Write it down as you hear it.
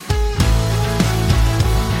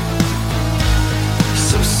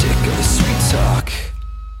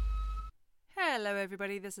Hello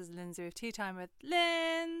everybody, this is Lindsay with Tea Time with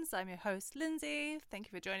Linz. I'm your host, Lindsay. Thank you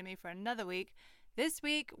for joining me for another week. This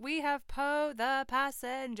week we have Poe the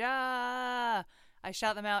Passenger. I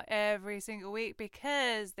shout them out every single week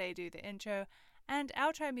because they do the intro and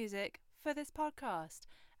outro music for this podcast.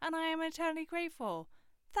 And I am eternally grateful.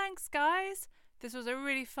 Thanks guys. This was a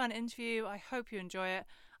really fun interview. I hope you enjoy it.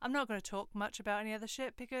 I'm not going to talk much about any other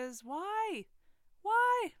shit because why?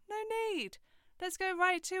 No need. Let's go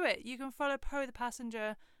right to it. You can follow Poe the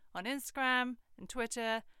Passenger on Instagram and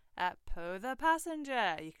Twitter at Poe the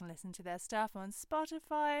Passenger. You can listen to their stuff on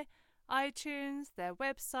Spotify, iTunes, their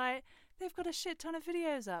website. They've got a shit ton of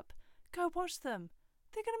videos up. Go watch them.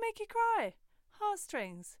 They're going to make you cry.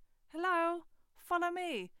 Heartstrings. Hello. Follow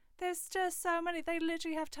me. There's just so many. They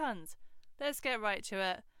literally have tons. Let's get right to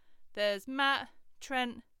it. There's Matt,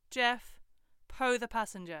 Trent, Jeff, Poe the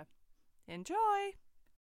Passenger. Enjoy.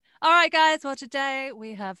 All right, guys. Well, today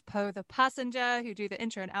we have Poe the Passenger who do the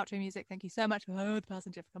intro and outro music. Thank you so much, Poe the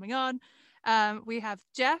Passenger, for coming on. We have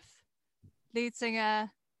Jeff, lead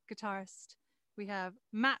singer, guitarist. We have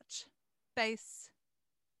Matt, bass,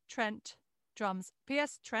 Trent, drums.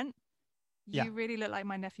 P.S. Trent, you really look like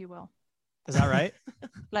my nephew Will. Is that right?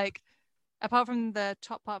 Like, apart from the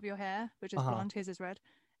top part of your hair, which is blonde, his is red.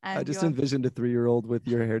 And I just envisioned a 3-year-old with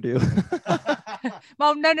your hairdo.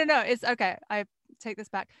 Well, no. It's okay. I take this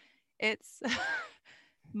back. It's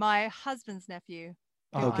my husband's nephew.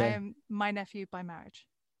 Okay. I am my nephew by marriage.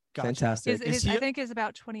 Gotcha. Fantastic. I think is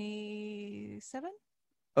about 27.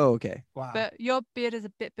 Oh, okay. Wow. But your beard is a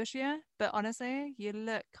bit bushier. But honestly, you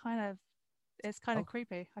look it's kind of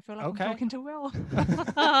creepy. I feel like I'm talking to Will.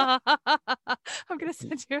 I'm going to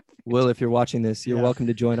send you a picture. Will, if you're watching this, you're welcome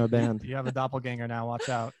to join our band. You have a doppelganger now. Watch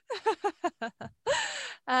out.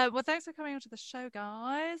 Well, thanks for coming onto the show,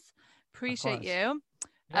 guys. Appreciate you.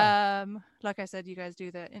 Yeah. Like I said, you guys do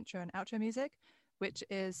the intro and outro music, which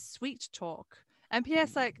is Sweet Talk. And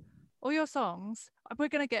P.S. like all your songs, we're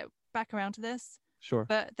going to get back around to this. Sure.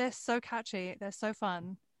 But they're so catchy. They're so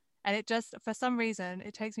fun. And it just, for some reason,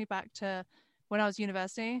 it takes me back to when I was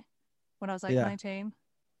university, when I was like 19.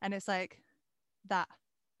 And it's like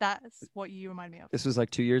that's what you remind me of. This was like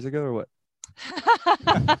 2 years ago or what?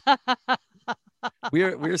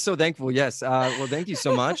 We're so thankful. Yes. Well, thank you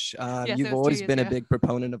so much. Yes, you've always been a big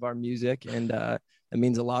proponent of our music, and it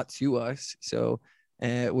means a lot to us. So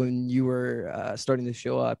when you were starting to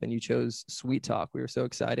show up and you chose Sweet Talk, we were so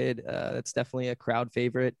excited. That's definitely a crowd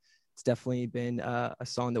favorite. It's definitely been a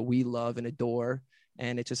song that we love and adore.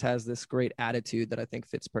 And it just has this great attitude that I think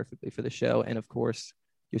fits perfectly for the show. And of course,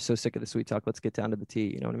 you're so sick of the Sweet Talk. Let's get down to the tea.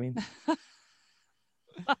 You know what I mean?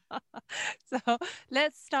 So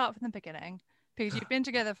let's start from the beginning. Because you've been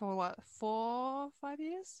together for what, 4-5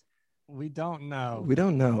 years? We don't know. We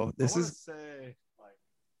don't know. This is say like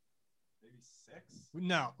maybe 6.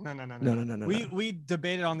 No. We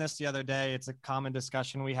debated on this the other day. It's a common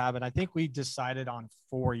discussion we have, and I think we decided on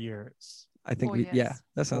 4 years. I think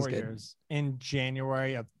that sounds 4 good. years in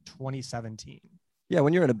January of 2017. Yeah,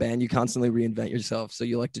 when you're in a band, you constantly reinvent yourself. So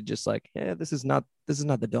you like to just like, this is not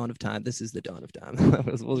the dawn of time. This is the dawn of time.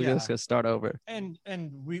 We're just gonna start over. And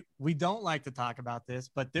we don't like to talk about this,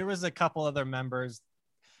 but there was a couple other members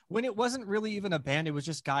when it wasn't really even a band. It was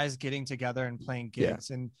just guys getting together and playing gigs.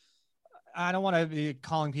 Yeah. And I don't want to be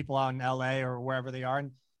calling people out in LA or wherever they are.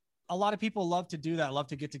 And a lot of people love to do that, love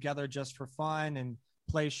to get together just for fun and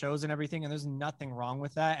play shows and everything, and there's nothing wrong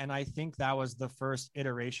with that. And I think that was the first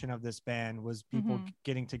iteration of this band, was people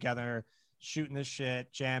getting together, shooting the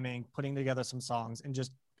shit, jamming, putting together some songs, and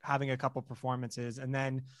just having a couple performances. And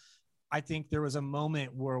then I think there was a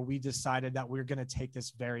moment where we decided that we were going to take this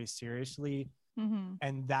very seriously,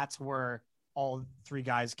 and that's where all 3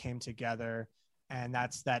 guys came together. And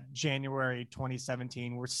that's that January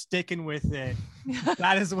 2017. We're sticking with it.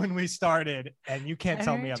 That is when we started. And you can't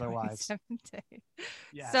tell me otherwise.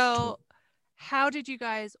 Yeah. So how did you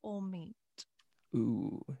guys all meet?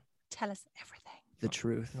 Ooh. Tell us everything. The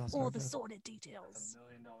truth. All the sordid details. That's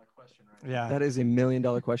 $1 million question, right? Yeah. That is $1 million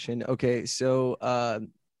question. Okay. So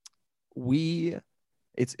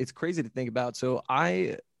it's crazy to think about. So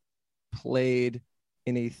I played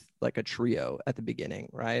in a trio at the beginning,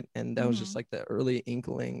 right? And that was just like the early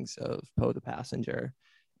inklings of Poe the Passenger,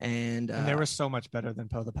 and they were so much better than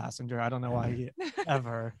Poe the Passenger. I don't know why he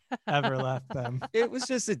ever left them. It was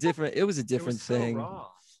just a different thing. So raw.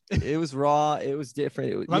 It was raw. It was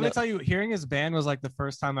different. Let me tell you, hearing his band was like the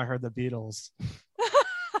first time I heard the Beatles.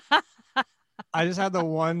 I just had the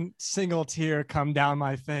one single tear come down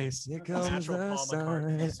my face. Here comes the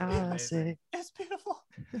sun. I say, it's beautiful.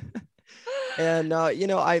 And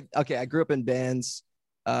I grew up in bands.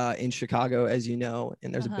 in Chicago, as you know,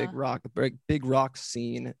 and there's a big rock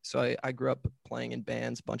scene. So I grew up playing in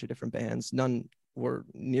bands, a bunch of different bands. None were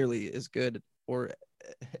nearly as good or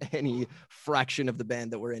any fraction of the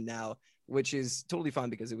band that we're in now, which is totally fine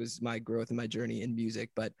because it was my growth and my journey in music.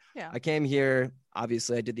 But I came here,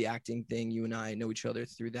 obviously I did the acting thing. You and I know each other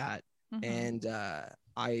through that. And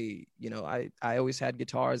I always had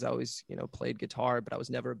guitars. I always, played guitar, but I was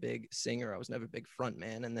never a big singer. I was never a big front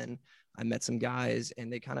man. And then I met some guys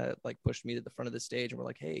and they kind of like pushed me to the front of the stage and were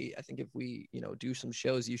like, hey, I think if we, do some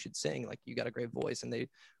shows, you should sing. Like, you got a great voice. And they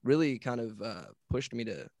really kind of pushed me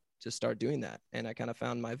to start doing that. And I kind of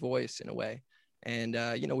found my voice in a way. And,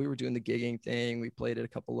 we were doing the gigging thing. We played at a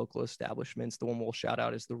couple local establishments. The one we'll shout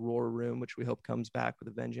out is the Roar Room, which we hope comes back with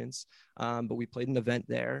a vengeance. But we played an event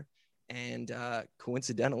there. And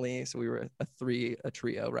coincidentally, so we were a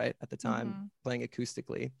trio, right, at the time, playing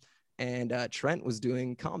acoustically. And Trent was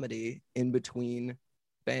doing comedy in between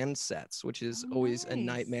band sets, which is always a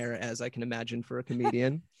nightmare, as I can imagine, for a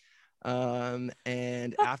comedian.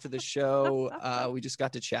 And after the show, we just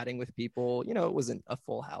got to chatting with people. It wasn't a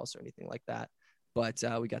full house or anything like that. But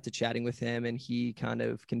we got to chatting with him, and he kind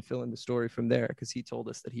of can fill in the story from there because he told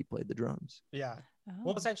us that he played the drums. Yeah.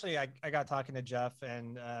 Well, essentially, I got talking to Jeff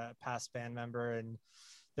and past band member, and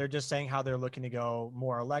they're just saying how they're looking to go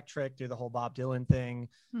more electric, do the whole Bob Dylan thing.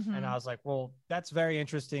 And I was like, well, that's very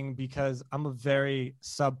interesting because I'm a very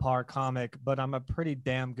subpar comic, but I'm a pretty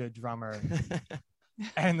damn good drummer.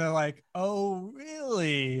 And they're like, oh,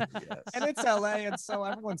 really? Yes. And it's LA. And so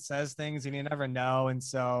everyone says things and you never know. And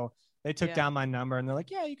so they took down my number and they're like,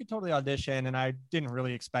 yeah, you could totally audition. And I didn't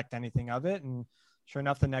really expect anything of it. And sure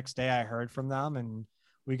enough, the next day I heard from them and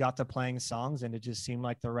we got to playing songs and it just seemed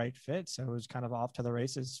like the right fit. So it was kind of off to the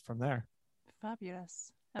races from there.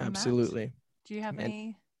 Fabulous. Absolutely. Matt, do you have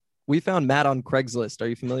any? We found Matt on Craigslist. Are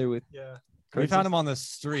you familiar with? Yeah. Craigslist? We found him on the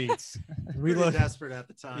streets. We looked desperate at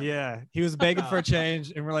the time. Yeah. He was begging for a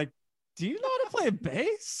change and we're like, do you know how to play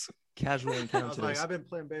bass? Casual encounters. I was like, I've been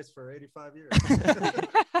playing bass for 85 years.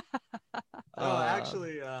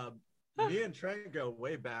 Actually, me and Trent go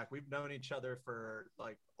way back. We've known each other for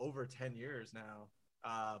like over 10 years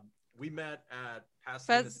now. We met at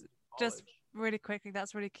Pasadena College. Just really quickly,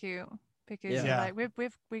 that's really cute because like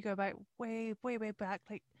we go back way back,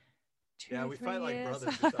 like 2 3 fight years.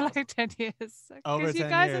 like brothers. Like 10 years. Over 10 you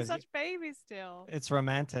guys years. are such babies still. It's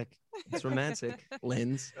romantic. It's romantic.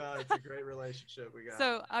 Linz. It's a great relationship we got.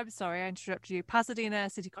 So I'm sorry I interrupted you. Pasadena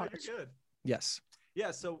City College. You're good. Yes.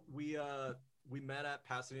 Yeah. So we met at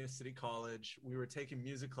Pasadena City College. We were taking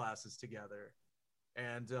music classes together,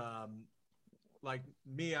 and like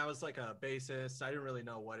me, I was like a bassist. I didn't really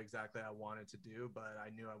know what exactly I wanted to do, but I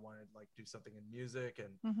knew I wanted to like do something in music.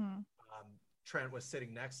 And Trent was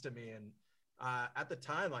sitting next to me, and at the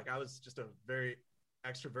time, like I was just a very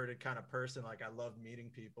extroverted kind of person. Like I love meeting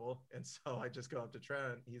people, and so I just go up to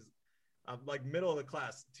Trent. I'm like middle of the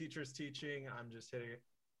class, teacher's teaching. I'm just hitting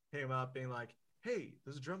him up, being like, "Hey,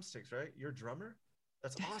 those are drumsticks, right? You're a drummer?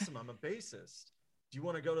 That's awesome. I'm a bassist. Do you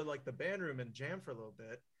want to go to like the band room and jam for a little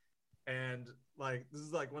bit?" And like this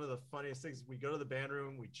is like one of the funniest things. We go to the band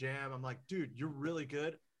room, we jam. I'm like, "Dude, you're really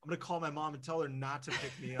good. I'm gonna call my mom and tell her not to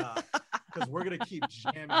pick me up because we're gonna keep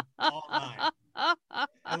jamming all night."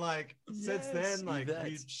 And like since then, like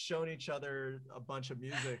we've shown each other a bunch of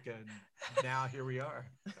music, and now here we are.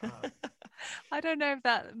 I don't know if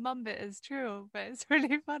that mum bit is true, but it's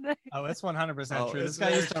really funny. Oh, it's 100% true. This it's guy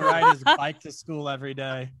very used to true. ride his bike to school every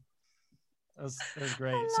day. It was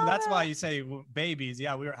great. So that's why you say babies.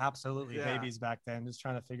 Yeah, we were absolutely babies back then, just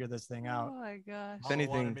trying to figure this thing out. Oh my gosh. If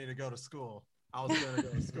anything, wanted me to go to school. I was going to go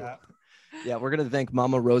to school. Yeah, we're gonna thank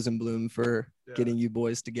Mama Rosenblum for getting you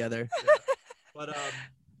boys together. Yeah. But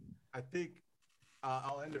I think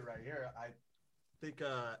I'll end it right here. I think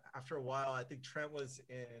after a while, I think Trent was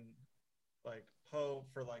in like Poe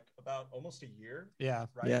for like about almost a year. Yeah.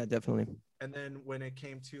 Right. Yeah, definitely. And then when it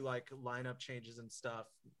came to like lineup changes and stuff,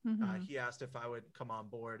 he asked if I would come on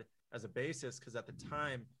board as a bassist because at the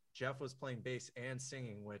time Jeff was playing bass and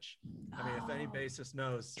singing, which I mean, if any bassist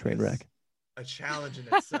knows, Train wreck. A challenge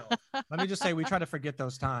in itself. Let me just say, we try to forget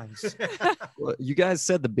those times. Well, you guys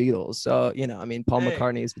said the Beatles, so I mean, Paul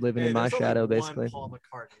McCartney's living in my shadow, basically. Paul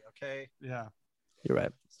McCartney, okay? Yeah. You're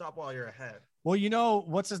right. Stop while you're ahead. Well,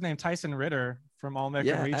 what's his name? Tyson Ritter from All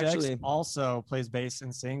American Rejects also plays bass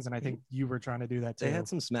and sings, and I think you were trying to do that too. They had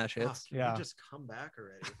some smash hits. Can we just come back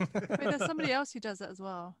already? Wait, there's somebody else who does that as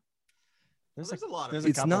well. There's a lot of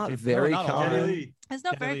It's not very common. It's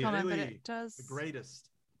not very common, but it does. The greatest.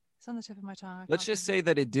 It's on the tip of my tongue. Let's just say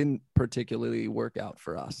that it didn't particularly work out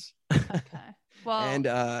for us. Okay. Well.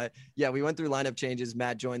 And we went through lineup changes.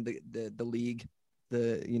 Matt joined the league,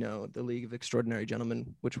 the League of Extraordinary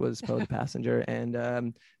Gentlemen, which was Poe the Passenger.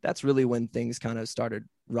 And that's really when things kind of started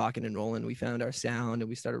rocking and rolling. We found our sound and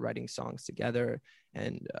we started writing songs together,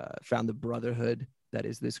 and found the brotherhood that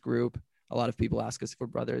is this group. A lot of people ask us if we're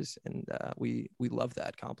brothers, and we love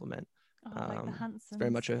that compliment. Like the Hansons. It's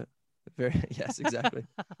very much a very yes, exactly.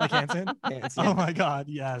 Like Hanson? Hanson. Oh my God,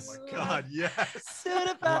 yes. Oh my God, yes.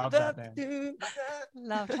 Love that band.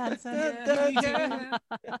 Love Hanson. Yeah.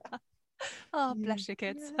 Oh, bless you,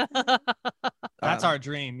 kids. That's our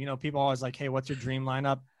dream. You know, people always like, hey, what's your dream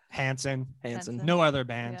lineup? Hanson. Hanson. Hanson. No other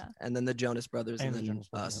band. Yeah. And then the Jonas Brothers, and And the then Jonas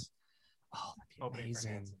Brothers. us. Oh, that'd be Opening for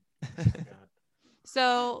amazing. Hanson. God.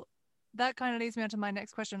 So that kind of leads me on to my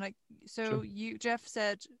next question. Like, so Sure. Jeff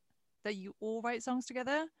said that you all write songs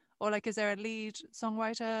together, or like, is there a lead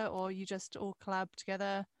songwriter, or you just all collab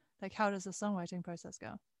together? Like, how does the songwriting process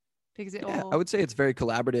go? Because it Yeah, all. I would say it's very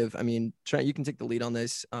collaborative. I mean, you can take the lead on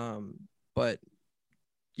this. But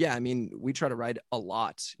yeah, I mean, we try to write a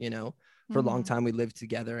lot, for a long Mhm. time we lived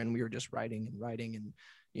together and we were just writing and,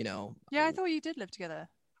 Yeah, I thought you did live together,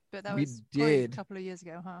 but that We was probably a did. couple of years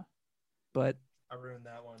ago, huh? but I ruined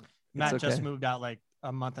that one. Matt It's just okay. moved out like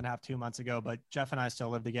a month and a half, 2 months ago, but Jeff and I still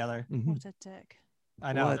live together. mhm. What a dick.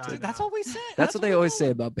 I know. What? Dude, that's what we say. That's what they always say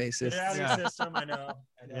say. about bassists. Get it out of Yeah. your system. I know.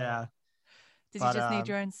 Yeah. Did But, you just need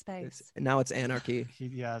your own space? Now it's anarchy.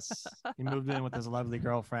 Yes. He moved in with his lovely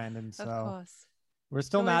girlfriend, and Of so course. we're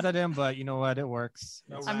still So mad is- at him, but you know what? It works.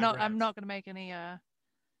 No I'm rag not rags. going to make any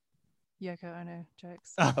Yoko Ono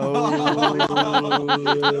jokes. Oh.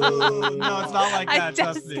 No, it's not like I that.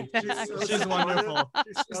 Trust me. just- She's wonderful.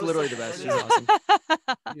 She's literally the best. She's awesome.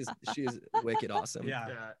 She is wicked awesome. Yeah.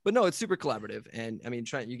 Yeah. But no, it's super collaborative. And I mean,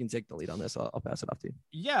 Trent, you can take the lead on this. I'll pass it off to you.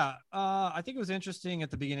 Yeah, I think it was interesting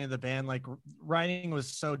at the beginning of the band. Like, writing was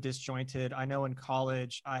so disjointed. I know in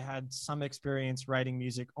college I had some experience writing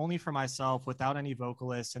music only for myself without any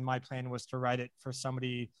vocalists, and my plan was to write it for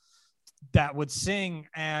somebody that would sing.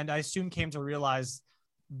 And I soon came to realize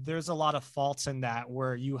there's a lot of faults in that,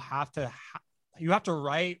 where you have to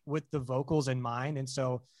write with the vocals in mind. And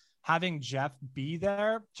so having Jeff be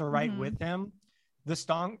there to write Mhm. with him, the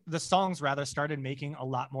songs rather started making a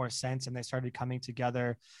lot more sense, and they started coming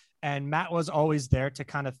together. And Matt was always there to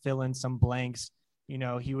kind of fill in some blanks. You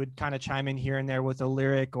know, he would kind of chime in here and there with a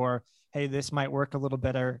lyric, or, hey, this might work a little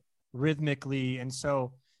better rhythmically. And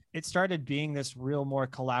so it started being this real more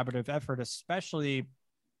collaborative effort, especially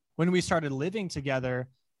when we started living together.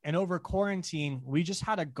 And over quarantine, we just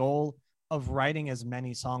had a goal of writing as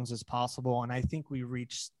many songs as possible. And I think we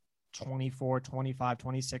reached 24, 25,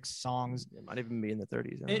 26 songs. It might even be in the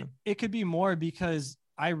 30s. I don't know. It could be more, because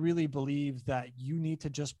I really believe that you need to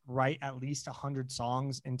just write at least 100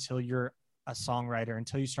 songs until you're a songwriter,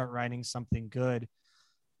 until you start writing something good.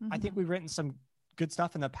 I think Mhm. we've written some good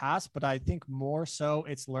stuff in the past, but I think more so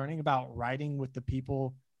it's learning about writing with the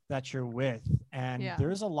people that you're with. And Yeah.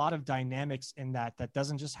 there's a lot of dynamics in that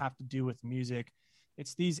doesn't just have to do with music.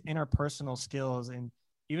 It's these interpersonal skills. And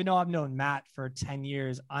even though I've known Matt for 10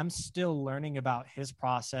 years, I'm still learning about his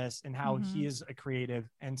process and how he Mhm. is a creative,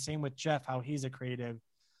 and same with Jeff, how he's a creative.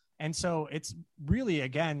 And so it's really,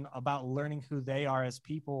 again, about learning who they are as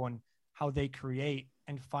people and how they create,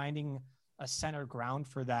 and finding a center ground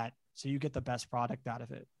for that, so you get the best product out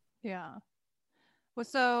of it. Yeah. Well,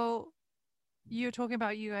 so you were talking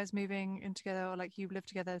about you guys moving in together, or like you lived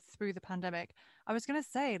together through the pandemic. I was going to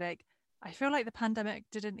say, like, I feel like the pandemic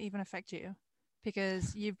didn't even affect you,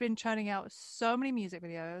 because you've been churning out so many music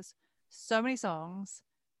videos, so many songs,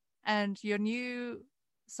 and your new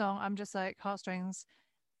song, I'm Just Like Heartstrings,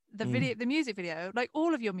 the music video, like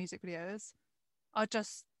all of your music videos are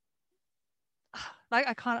just like,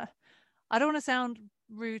 I don't want to sound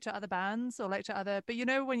rude to other bands or like to other, but you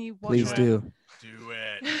know, when you watch Please a- do. Do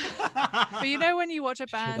it. but you know, when you watch a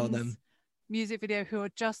Shit on band's them. music video who are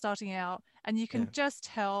just starting out, and you can Yeah. just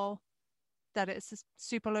tell that it's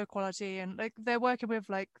super low quality, and like they're working with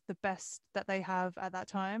like the best that they have at that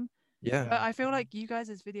time. Yeah. But I feel like you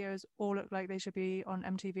guys' videos all look like they should be on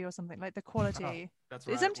MTV or something. Like the quality. That's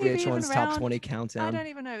Is right. MTV even VH1's around? top 20 I countdown. don't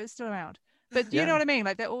even know. It's still around. But you Yeah. know what I mean?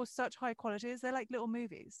 Like they're all such high qualities. They're like little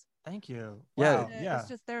movies. Thank you. Yeah. Wow. Yeah. It's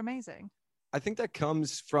just, they're amazing. I think that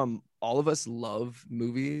comes from all of us love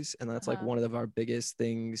movies, and that's like Uh-huh. one of our biggest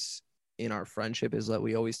things in our friendship is that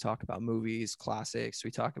we always talk about movies, classics. We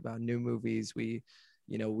talk about new movies. We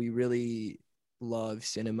really love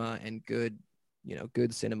cinema and good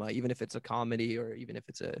cinema, even if it's a comedy or even if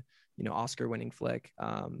it's a Oscar-winning flick.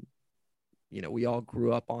 We all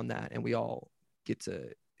grew up on that, and we all get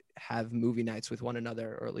to have movie nights with one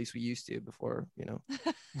another, or at least we used to before,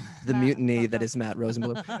 the mutiny that is Matt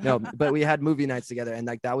Rosenblum. No, but we had movie nights together, and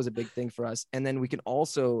like that was a big thing for us. And then we can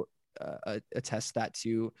also attest that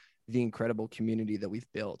to the incredible community that we've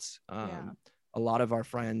built. A lot of our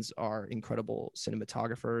friends are incredible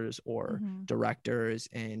cinematographers or directors,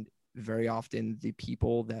 and very often the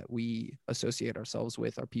people that we associate ourselves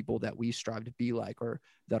with are people that we strive to be like, or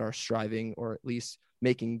that are striving, or at least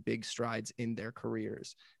making big strides in their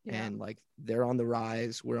careers. And like they're on the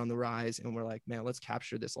rise, we're on the rise, and we're like, man, let's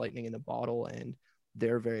capture this lightning in a bottle. And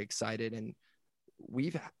they're very excited. And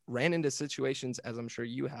we've ran into situations, as I'm sure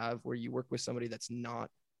you have, where you work with somebody that's not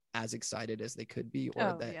as excited as they could be,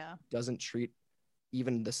 or doesn't treat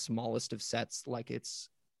even the smallest of sets like it's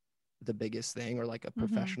the biggest thing or like a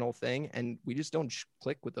professional thing. And we just don't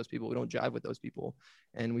click with those people. We don't jive with those people.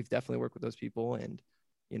 And we've definitely worked with those people. And,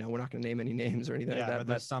 we're not going to name any names or anything like that. But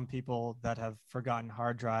there's some people that have forgotten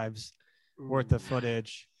hard drives worth of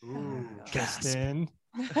footage. Justin.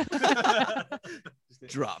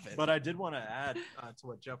 Drop it. But I did want to add to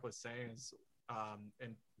what Jeff was saying is,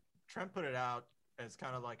 and Trent put it out as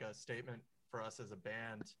kind of like a statement for us as a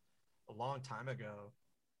band a long time ago.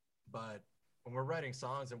 But when we're writing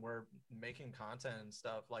songs and we're making content and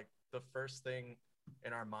stuff, like the first thing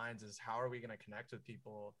in our minds is how are we going to connect with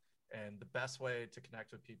people? And the best way to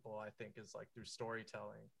connect with people, I think, is like through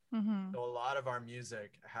storytelling. So a lot of our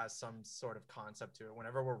music has some sort of concept to it.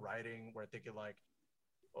 Whenever we're writing, we're thinking like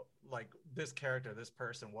this character, this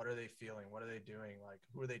person, what are they feeling? What are they doing? Like,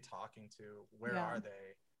 who are they talking to? Where are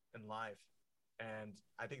they in life? And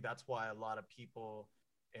I think that's why a lot of people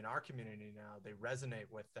in our community now, they resonate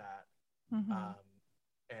with that.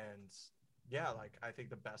 And like I think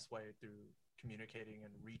the best way through communicating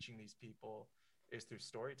and reaching these people is through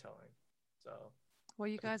storytelling. So well,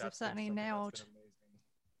 you guys have certainly nailed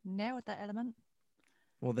that element.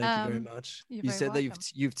 Well, thank you very much. You said that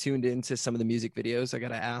you've tuned into some of the music videos. I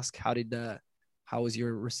gotta ask, how was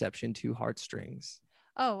your reception to Heartstrings?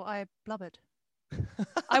 Oh, I blubbered.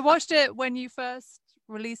 I watched it when you first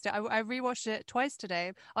released it. I rewatched it twice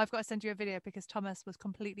today. I've got to send you a video because Thomas was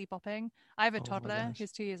completely bopping. I have a toddler.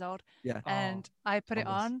 He's 2 years old. And I put it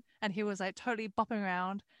on and he was like totally bopping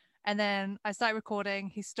around. And then I started recording.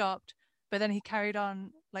 He stopped, but then he carried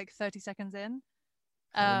on like 30 seconds in.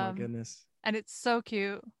 Oh my goodness. And it's so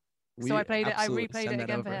cute. So I played it. I replayed it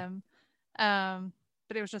again for him.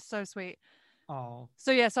 But it was just so sweet. Oh.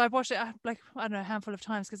 So yeah, so I've watched it like, I don't know, a handful of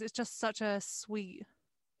times because it's just such a sweet,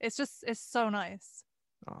 it's so nice.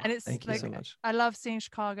 And it's thank you so much. I love seeing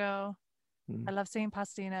Chicago. I love seeing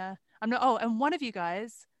Pasadena. And one of you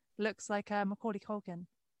guys looks like Macaulay Culkin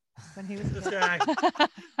when he was this guy.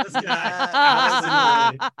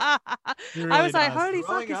 I was like, holy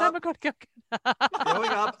fuck, is that Macaulay Culkin?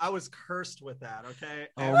 Growing up, I was cursed with that. Okay.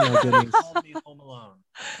 Oh my goodness. Called me Home Alone.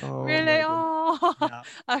 Oh, really? Oh.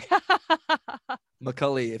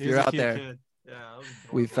 Macaulay, if you're out there, kid.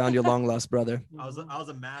 we found your long lost brother. I was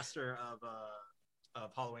a master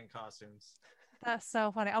of Halloween costumes. That's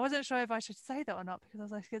so funny. I wasn't sure if I should say that or not because I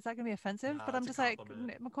was like, is that gonna be offensive? But I'm just like,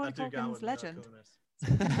 Macaulay Culkin's legend.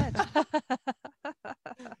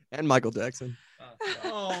 And Michael Jackson.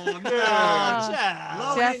 Oh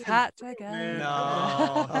no, Jeff had to go.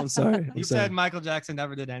 No, I'm sorry. You said Michael Jackson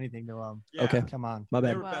never did anything to him. Yeah. Okay, come on. My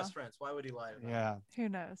bad. They were best friends. Why would he lie about Who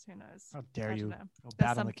knows? How dare you?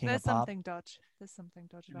 There's something dodgy. There's something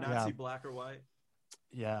dodgy about it. Did you not see Black or White?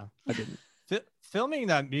 Yeah, I didn't. Filming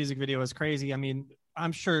that music video was crazy. I mean,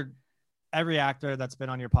 I'm sure every actor that's been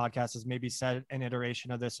on your podcast has maybe said an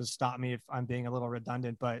iteration of this. So stop me if I'm being a little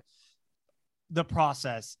redundant, but the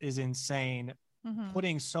process is insane.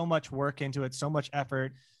 Putting so much work into it, so much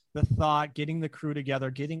effort, the thought, getting the crew together,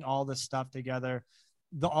 getting all the stuff together,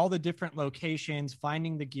 all the different locations,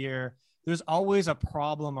 finding the gear. There's always a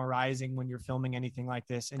problem arising when you're filming anything like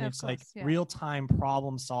this. And it's real-time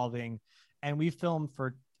problem solving. And we filmed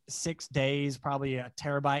for 6 days, probably 1.5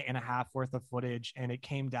 terabytes worth of footage. And it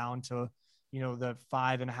came down to, the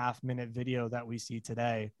 5.5 minute video that we see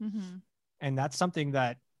today. And that's something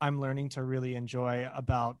that I'm learning to really enjoy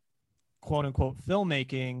about quote unquote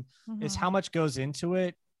filmmaking is how much goes into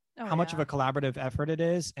it, how much of a collaborative effort it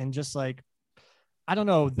is. And just like, I don't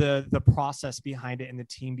know, the process behind it and the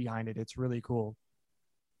team behind it. It's really cool.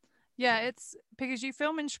 Yeah, it's because you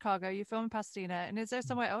film in Chicago, you film in Pasadena, and is there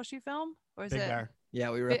somewhere else you film? Or is Big Bear.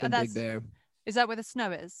 Yeah, we were up in Big Bear. Is that where the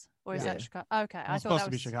snow is? Or is that Chicago? Okay. I thought supposed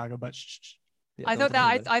to be Chicago, but yeah,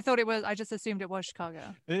 I thought it was, I just assumed it was Chicago.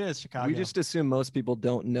 It is Chicago. We just assume most people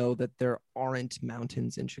don't know that there aren't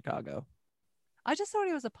mountains in Chicago. I just thought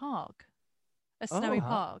it was a park, a snowy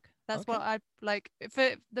park. That's what I like.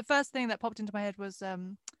 The first thing that popped into my head was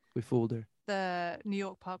We fooled her. the New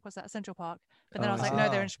York park. Was that Central Park? But then I was like, no,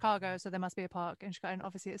 they're in Chicago, so there must be a park in Chicago. And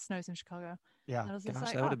obviously, it snows in Chicago. Yeah. And I was just Gosh,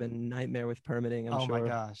 like, that would have been a nightmare with permitting, I'm Oh sure. my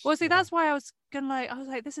gosh. Well, see, Yeah. that's why I was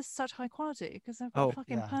like, this is such high quality because I've got a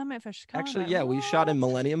fucking yeah. permit for Chicago. Actually, yeah, we shot in What?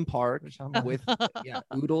 Millennium Park shot with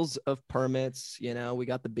oodles of permits. You know, we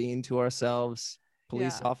got the bean to ourselves,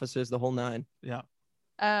 police Yeah. officers, the whole nine. Yeah.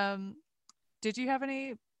 Did you have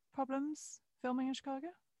any problems filming in Chicago?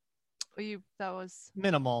 Or that was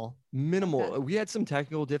minimal. Okay. We had some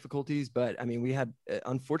technical difficulties, but I mean, we had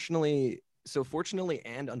fortunately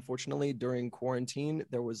and unfortunately during quarantine,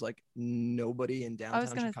 there was like nobody in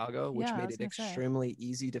downtown Chicago, which made it extremely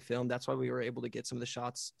easy to film. That's why we were able to get some of the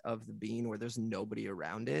shots of the bean where there's nobody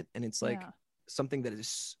around it. And it's like something that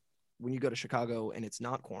is, when you go to Chicago and it's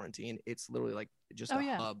not quarantine, it's literally like just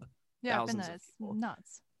a hub. Yeah, I've been there. It's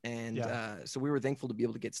nuts. And so we were thankful to be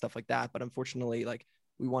able to get stuff like that. But unfortunately, like,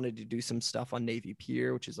 we wanted to do some stuff on Navy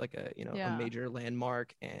Pier, which is like a major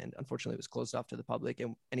landmark, and unfortunately it was closed off to the public.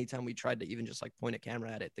 And anytime we tried to even just like point a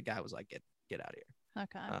camera at it, the guy was like, get out of here.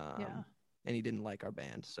 Okay. And he didn't like our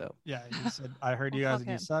band. So yeah, he said, I heard you guys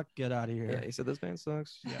and you suck, get out of here. Yeah, he said this band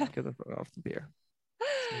sucks. Yeah, get the fuck off the pier.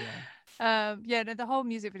 The whole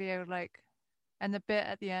music video, like, and the bit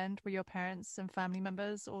at the end where your parents and family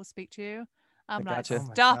members all speak to you, I'm like,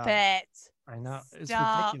 stop it. I know, it's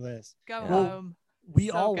ridiculous. Go home.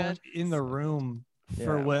 We all weren't in the room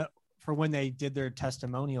for when they did their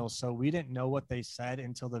testimonials, so we didn't know what they said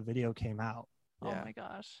until the video came out. Oh my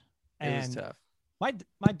gosh, and it was tough.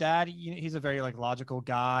 My dad, he's a very like logical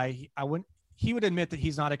guy. He would admit that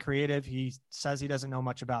he's not a creative. He says he doesn't know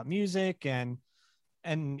much about music, and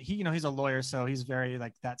he, he's a lawyer, so he's very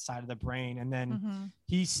like that side of the brain. And then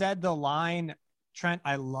he said the line, "Trent,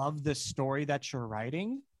 I love the story that you're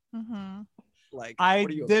writing." Like, I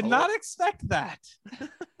did not expect that.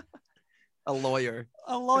 A lawyer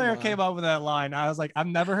came up with that line. I was like, I've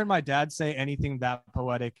never heard my dad say anything that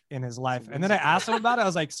poetic in his life. And then I asked him about it. I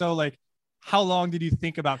was like, so like, how long did you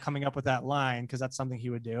think about coming up with that line? Because that's something he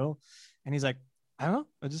would do. And he's like, I don't know.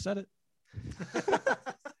 I just said it. That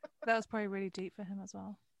was probably really deep for him as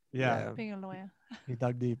well. Yeah. Being a lawyer. He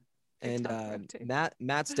dug deep. And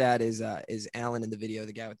Matt's dad is Alan in the video,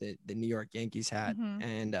 the guy with the New York Yankees hat.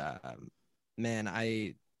 And man,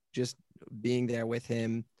 I just being there with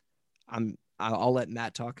him, I'll let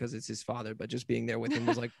Matt talk because it's his father, but just being there with him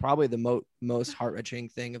was like probably the most heart-wrenching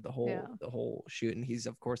thing of the whole shoot. And he's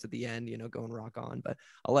of course at the end, going rock on, but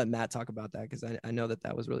I'll let Matt talk about that because I know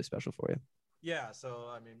that was really special for you. Yeah, so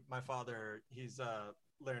I mean, my father, he's a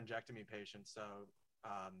laryngectomy patient, so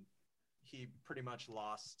he pretty much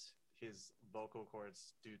lost his vocal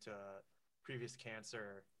cords due to previous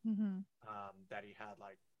cancer that he had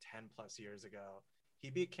like 10 plus years ago. He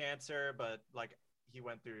beat cancer, but like he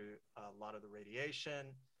went through a lot of the radiation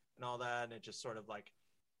and all that, and it just sort of like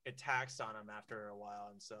it taxed on him after a while.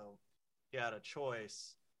 And so he had a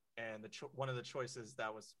choice, and one of the choices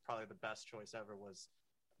that was probably the best choice ever was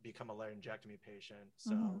become a laryngectomy patient.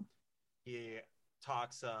 So he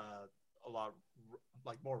talks a lot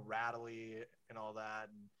like more rattly and all that,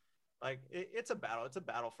 and like it's a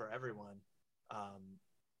battle for everyone.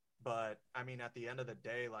 But I mean, at the end of the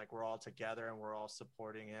day, like we're all together and we're all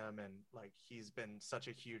supporting him, and like he's been such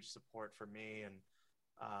a huge support for me, and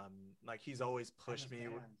like he's always pushed me.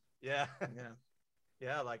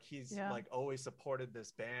 Like he's like always supported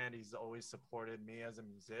this band. He's always supported me as a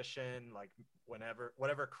musician, like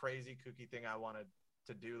whatever crazy kooky thing I wanted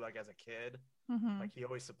to do, like as a kid, like he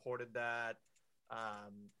always supported that.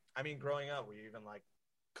 I mean, growing up, we even like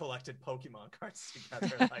collected Pokemon cards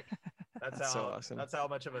together. Like that's how awesome. That's how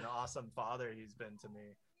much of an awesome father he's been to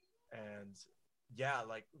me. And yeah,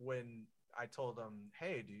 like when I told him,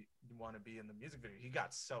 hey, do you want to be in the music video, he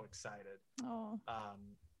got so excited.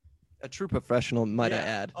 A true professional, might I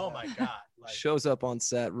add. Oh my god, like, shows up on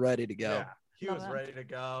set ready to go. Yeah, he was ready to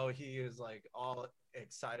go. He was like all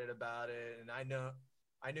excited about it, and I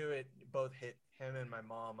knew it both hit him and my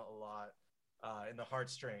mom a lot in the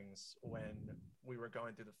heartstrings when we were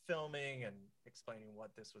going through the filming and explaining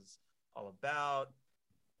what this was all about.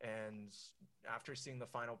 And after seeing the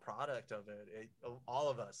final product of it, all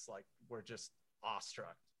of us like were just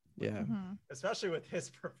awestruck. Yeah. Especially with his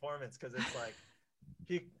performance, because it's like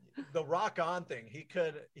the rock on thing, he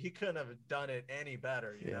couldn't have done it any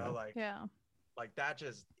better, you know, like like that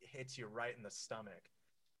just hits you right in the stomach.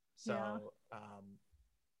 So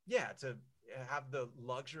to have the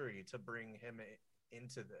luxury to bring him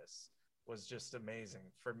into this was just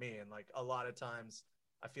amazing for me. And like a lot of times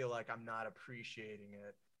I feel like I'm not appreciating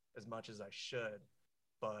it as much as I should,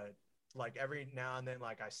 but like every now and then,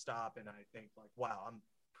 like I stop and I think like, wow, I'm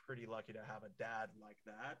pretty lucky to have a dad like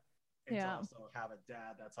that, and to also have a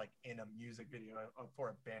dad that's like in a music video for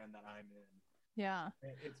a band that I'm in. Yeah.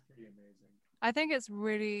 It's pretty amazing. I think it's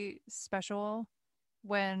really special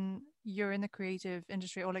when you're in the creative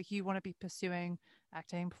industry, or like you want to be pursuing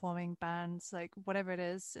acting, performing, bands, like whatever it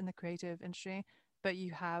is in the creative industry, but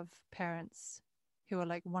you have parents who are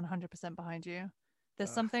like 100% behind you.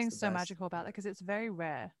 There's something so magical about that because it's very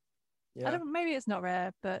rare. I don't, maybe it's not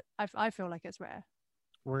rare, but I feel like it's rare.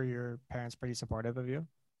 Were your parents pretty supportive of you?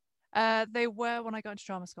 They were when I got into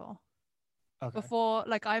drama school. Okay. Before,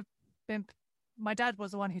 like my dad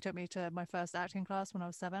was the one who took me to my first acting class when I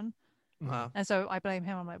was 7. Wow. And so I blame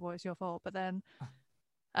him. I'm like, well, it's your fault. But then,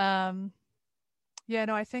 yeah,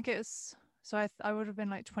 no, I think it's, so I would have been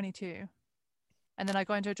like 22. And then I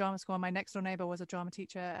got into a drama school, and my next door neighbor was a drama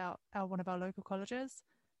teacher out one of our local colleges.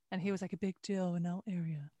 And he was like a big deal in our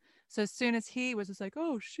area. So as soon as he was just like,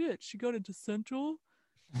 oh shit, she got into Central.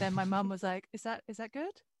 Then my mum was like, is that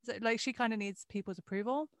good? Is it, like, she kind of needs people's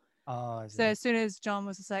approval. Oh, so as soon as John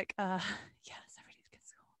was just like, yes, I really good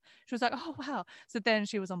school. She was like, oh wow. So then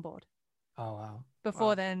she was on board. Oh wow.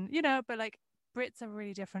 Before then, you know, but like Brits are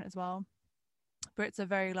really different as well. Brits are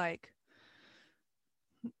very like,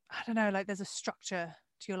 I don't know, like there's a structure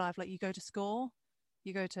to your life. Like you go to school,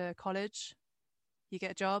 you go to college, you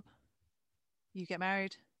get a job, you get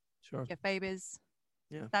married, Sure. you get babies.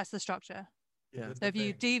 Yeah. That's the structure. Yeah. So if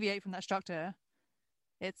you deviate from that structure,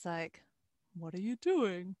 it's like, what are you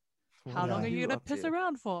doing? How long are you going to piss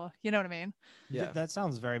around for? You know what I mean? Yeah. That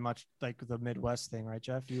sounds very much like the Midwest thing, right,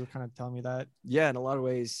 Jeff? You were kind of telling me that. Yeah, in a lot of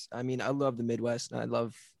ways. I mean, I love the Midwest, and I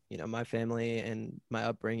love, you know, my family and my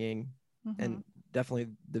upbringing. And definitely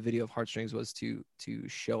the video of Heartstrings was to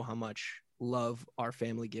show how much love our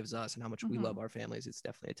family gives us and how much we love our families. It's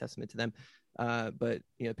definitely a testament to them. But,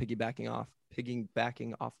 you know, piggybacking off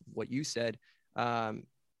of what you said,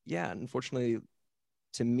 yeah, unfortunately,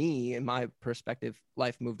 to me, in my perspective,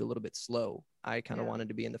 life moved a little bit slow. I kind of wanted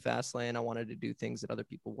to be in the fast lane. I wanted to do things that other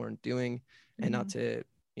people weren't doing, and not to,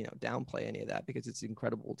 you know, downplay any of that, because it's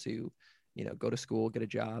incredible to, you know, go to school, get a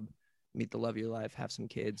job, meet the love of your life, have some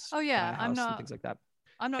kids. Oh yeah, buy a house, I'm not and things like that.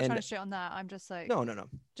 I'm not trying to shit on that. I'm just like, no,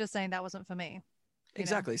 just saying that wasn't for me.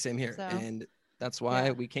 Exactly, same here. So, and that's why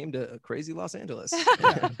we came to crazy Los Angeles.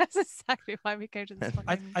 That's exactly why we came to this.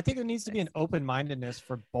 I think there needs to be an open-mindedness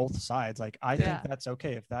for both sides. Like, I think that's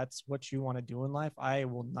okay. If that's what you want to do in life, I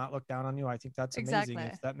will not look down on you. I think that's amazing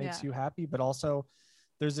if that makes you happy. But also,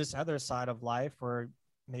 there's this other side of life where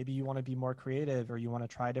maybe you want to be more creative, or you want to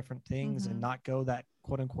try different things and not go that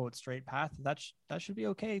quote unquote straight path. That should be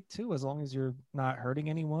okay too, as long as you're not hurting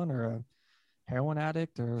anyone or a heroin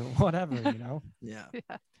addict or whatever, you know? Yeah.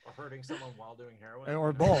 Or hurting someone while doing heroin.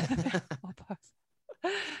 Or both.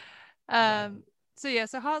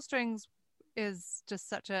 So Heartstrings is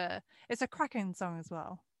just it's a cracking song as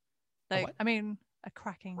well. Like, I mean, a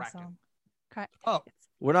cracking song.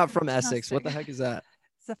 We're not from Essex. What the heck is that?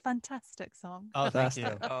 It's a fantastic song. Oh, thank you.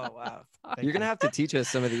 Oh, wow. You're gonna have to teach us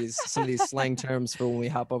some of these slang terms for when we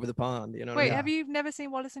hop over the pond. You know. Wait, have you never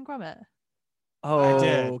seen Wallace and Gromit? Oh, I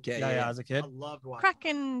did. Okay. Yeah, as a kid. I loved watching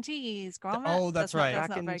Cracking cheese, Gromit. Oh, that's right. That's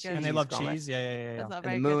not very good. And they love cheese. Yeah. That's not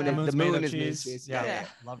and very the good. moon is cheese. cheese. Yeah.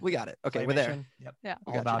 We got it. Okay, we're there. Yep. Yeah.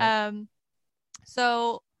 All about it.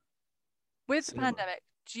 So with the pandemic,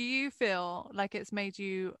 do you feel like it's made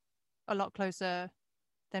you a lot closer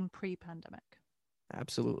than pre-pandemic?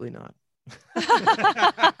 Absolutely not. You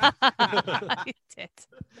tit.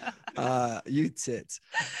 You tit.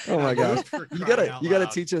 Oh my gosh. You gotta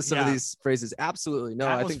teach us some of these phrases. Absolutely. No,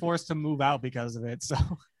 I was forced to move out because of it. So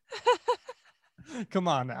come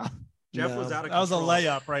on now. Jeff was out of control. That was a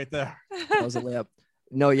layup right there. That was a layup.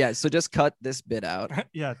 No, yeah. So just cut this bit out.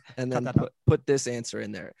 Yeah. And then put this answer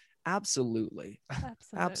in there. Absolutely.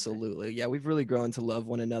 Yeah, we've really grown to love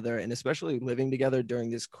one another, and especially living together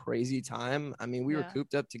during this crazy time. I mean, we were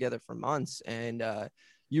cooped up together for months, and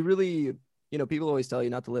you really, you know, people always tell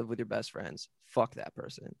you not to live with your best friends. Fuck that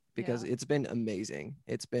person, because it's been amazing.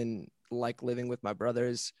 It's been like living with my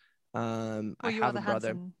brothers. I have a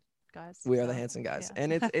brother. Guys. We are the Hanson guys.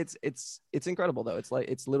 And it's incredible though. It's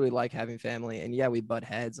literally like having family. And yeah, we butt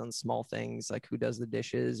heads on small things like who does the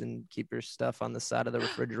dishes and keep your stuff on the side of the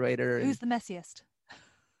refrigerator. Who's the messiest?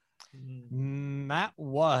 Matt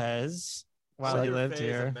was while he lived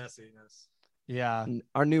here. Messiness. Yeah.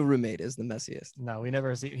 Our new roommate is the messiest. No, we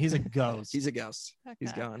never see. He's a ghost. He's a ghost. Okay.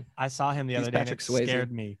 He's gone. I saw him the other day and it Swayze. scared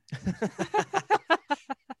me.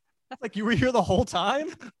 Like, you were here the whole time?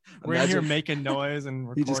 We're in here making noise and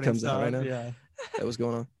recording. He just comes stuff. out right now. Yeah. That was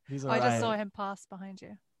going on. He's I just saw him pass behind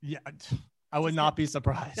you. Yeah. I would Just not be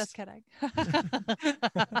surprised. Just kidding.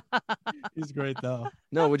 He's great though.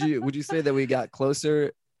 No, would you say that we got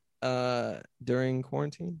closer during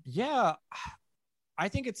quarantine? Yeah, I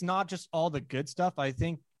think it's not just all the good stuff. I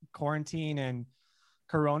think quarantine and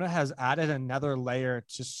Corona has added another layer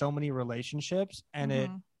to so many relationships, and it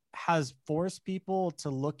has forced people to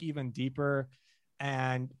look even deeper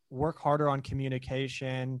and work harder on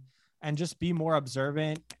communication and just be more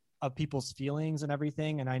observant of people's feelings and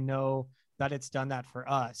everything. And I know that it's done that for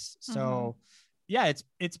us. So yeah,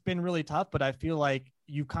 it's been really tough, but I feel like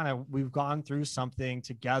we've gone through something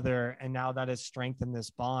together, and now that has strengthened this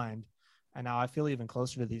bond. And now I feel even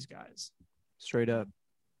closer to these guys. Straight up.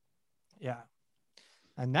 Yeah.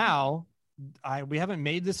 And now we haven't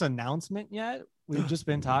made this announcement yet. We've just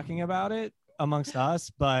been talking about it amongst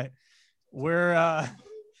us, but we're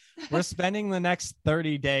spending the next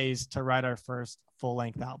 30 days to write our first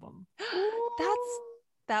full-length album.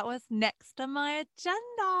 That was next on my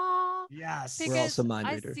agenda. Yes. We're also mind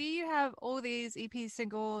I readers. see you have all these EP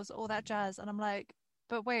singles, all that jazz, and I'm like,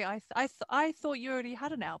 but wait, I thought you already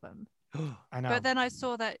had an album. I know. But then I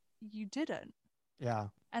saw that you didn't. Yeah.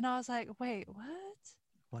 And I was like, wait, what?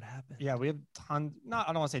 What happened? Yeah, we have I don't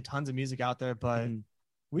want to say tons of music out there, but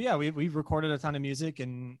we've recorded a ton of music,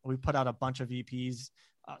 and we put out a bunch of EPs,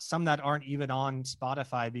 some that aren't even on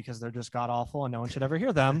Spotify because they're just god awful and no one should ever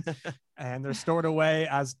hear them. And they're stored away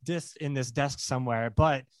as discs in this desk somewhere.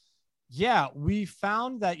 But yeah, we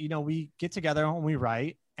found that, we get together and we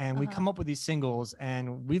write and we come up with these singles,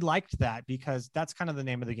 and we liked that because that's kind of the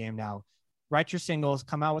name of the game now. Write your singles,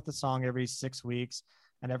 come out with a song every 6 weeks,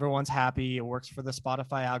 and everyone's happy. It works for the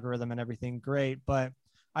Spotify algorithm and everything. Great. But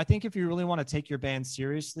I think if you really want to take your band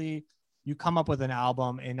seriously, you come up with an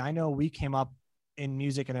album. And I know we came up in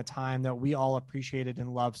music in a time that we all appreciated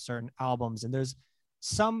and loved certain albums. And there's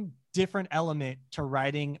some different element to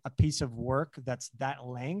writing a piece of work that's that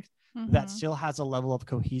length that still has a level of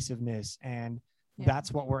cohesiveness. And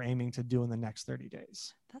that's what we're aiming to do in the next 30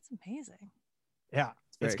 days. That's amazing. Yeah.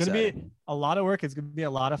 It's Very going to be exciting. a lot of work. It's going to be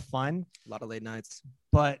a lot of fun. A lot of late nights.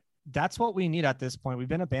 But that's what we need at this point. We've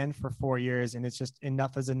been a band for 4 years, and it's just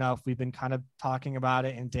enough is enough. We've been kind of talking about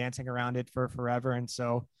it and dancing around it for forever. And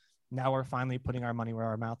so now we're finally putting our money where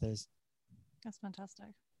our mouth is. That's fantastic.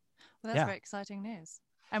 Well, that's very exciting news.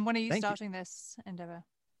 And when are you starting this endeavor?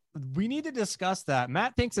 We need to discuss that.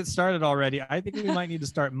 Matt thinks it started already. I think we might need to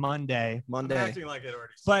start Monday. I'm acting like it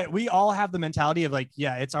already started. But we all have the mentality of like,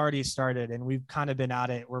 yeah, it's already started, and we've kind of been at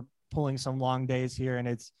it. We're pulling some long days here,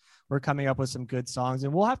 and we're coming up with some good songs,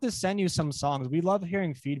 and we'll have to send you some songs. We love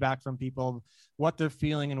hearing feedback from people, what they're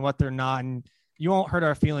feeling and what they're not. And you won't hurt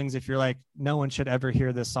our feelings if you're like, no one should ever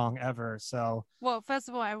hear this song ever. So, well, first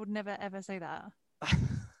of all, I would never ever say that.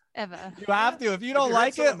 Ever. You have to. If you don't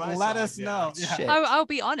like it, let us know. Shit. I'll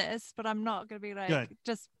be honest, but I'm not gonna be like Good.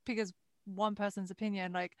 just because one person's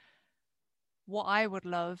opinion, like what I would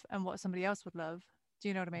love and what somebody else would love. Do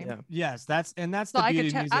you know what I mean? Yeah. Yes, that's So the I beauty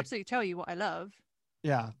could of music. absolutely tell you what I love,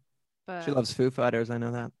 Yeah. but She loves Foo Fighters. I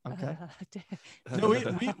know that. Okay. No,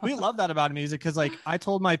 we love that about music, because like I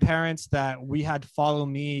told my parents that we had Follow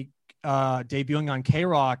Me debuting on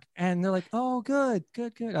K-Rock, and they're like, oh, good.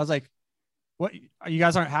 I was like, what, you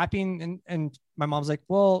guys aren't happy? And my mom's like,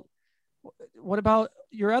 well, what about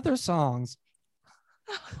your other songs?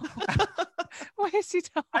 Why is he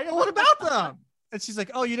talking? What about them? And she's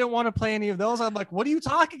like, oh, you didn't want to play any of those? I'm like, what are you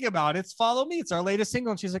talking about? It's Follow Me. It's our latest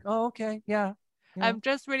single. And she's like, oh, okay. Yeah.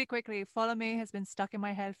 Just really quickly, Follow Me has been stuck in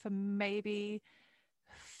my head for maybe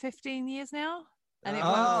 15 years now, and it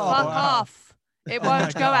won't fuck off. It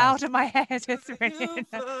won't go out of my head. It's really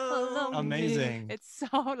amazing. It's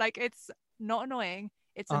so like, it's not annoying.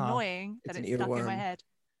 It's annoying that It's it's an stuck in earworm. my head.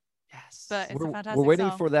 Yes. But it's a fantastic We're waiting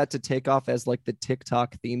song. for that to take off as like the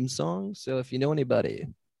TikTok theme song. So if you know anybody,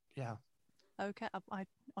 Yeah. Okay,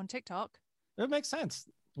 on TikTok. It makes sense.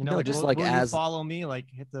 You No, know, just will like you as- follow me, like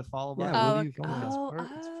hit the follow button. yeah, Oh, will you follow okay. us?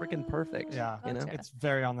 It's freaking perfect. Yeah. You know, Gotcha. It's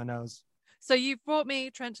very on the nose. So you've brought me,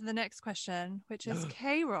 Trent, to the next question, which is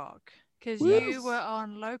K-Rock, because Yes. you were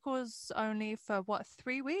on Locals only for what,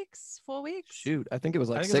 3 weeks, 4 weeks? shoot, I think it was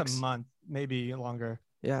I like think 6. it's a month, maybe longer.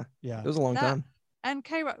 Yeah, Yeah. it was a long That- time. And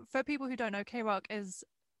K-Rock, for people who don't know, K-Rock is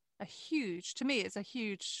to me, it's a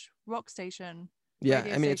huge rock station. Yeah,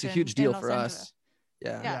 radio I mean, it's a station huge in deal Los for Angeles. us.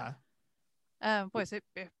 Yeah, Yeah. Boys,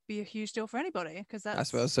 it'd be a huge deal for anybody, because that's. I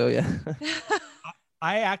suppose so. Yeah.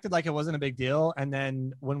 I acted like it wasn't a big deal, and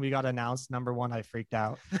then when we got announced number one, I freaked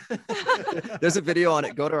out. There's a video on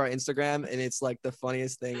it. Go to our Instagram, and it's like the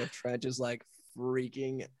funniest thing of Trent just like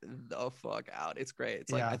freaking the fuck out. It's great.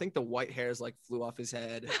 It's like Yeah. I think the white hairs like flew off his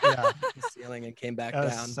head, Yeah. the ceiling, and came back That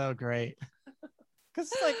was down. so great.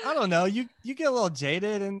 Because like I don't know, you get a little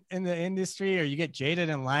jaded in the industry, or you get jaded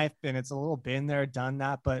in life, and it's a little been there, done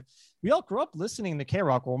that. But we all grew up listening to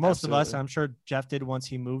K-Rock. Well, most of us, Absolutely. I'm sure Jeff did once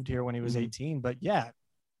he moved here when he was Mhm. 18. But yeah,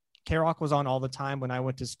 K-Rock was on all the time when I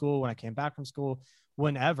went to school, when I came back from school,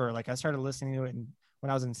 whenever. Like I started listening to it when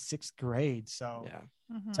I was in 6th grade. So Yeah.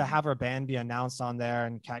 to have our band be announced on there,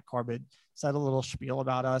 and Cat Corbett said a little spiel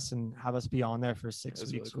about us and have us be on there for 6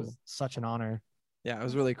 was weeks really was cool. such an honor. Yeah, it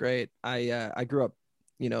was really great. I grew up,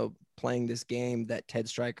 playing this game that Ted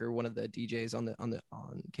Stryker, one of the DJs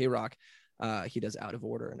on K-Rock, he does Out of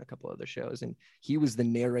Order and a couple other shows, and he was the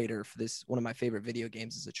narrator for this, one of my favorite video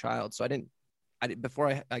games as a child. So I didn't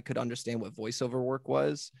before I could understand what voiceover work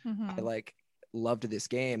was, I like loved this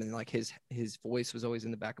game, and like his voice was always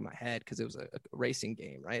in the back of my head because it was a racing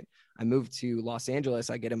game, right? I moved to Los Angeles,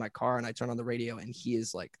 I get in my car and I turn on the radio, and he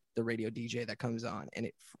is like the radio DJ that comes on, and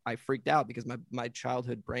I freaked out because my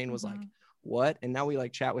childhood brain was like, what? And now we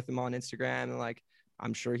like chat with him on Instagram, and like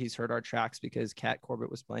I'm sure he's heard our tracks because Cat Corbett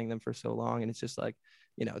was playing them for so long, and it's just like,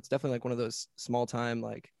 it's definitely like one of those small time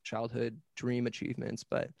like childhood dream achievements.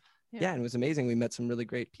 But yeah, and it was amazing. We met some really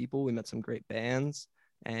great people. We met some great bands,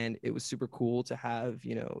 and it was super cool to have,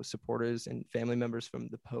 supporters and family members from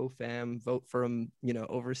the Poe fam vote from,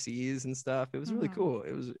 overseas and stuff. It was really cool.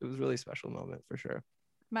 It was really a special moment for sure.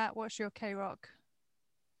 Matt, what's your K-Rock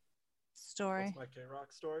story? What's my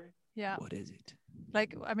K-Rock story? Yeah. What is it?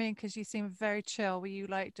 Like, I mean, because you seem very chill. Were you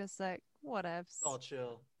like just like whatevs? It's all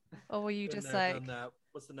chill. Or were you Been just there, like, done that.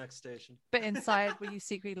 What's the next station? but inside were you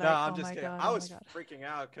secretly like, No, I'm oh just my kidding. god, I oh was my god. freaking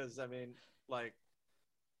out because I mean, like,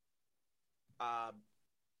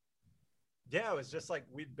 yeah, it was just like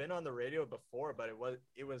we'd been on the radio before, but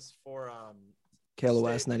it was for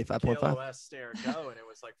KLOS 95.5. KLOS Stay or Go, and it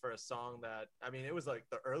was like for a song that, I mean, it was like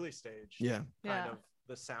the early stage, kind of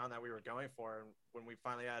the sound that we were going for, and when we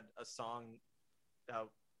finally had a song that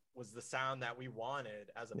was the sound that we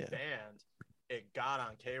wanted as a band, it got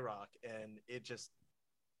on K-Rock, and it's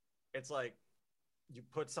like you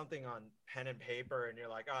put something on pen and paper and you're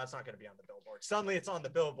like, oh, it's not going to be on the billboard. Suddenly it's on the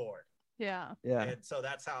billboard. Yeah. And so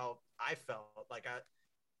that's how I felt. Like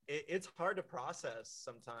it's hard to process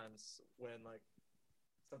sometimes when like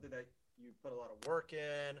something that you put a lot of work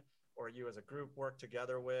in, or you as a group work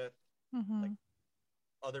together with, like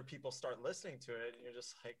other people start listening to it, and you're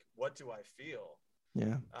just like, what do I feel?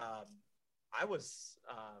 Yeah.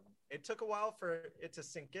 It took a while for it to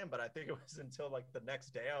sink in, but I think it was until like the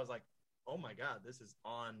next day I was like, oh my God, this is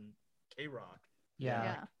on K-Rock. Yeah.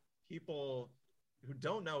 Like, people who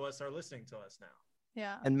don't know us are listening to us now.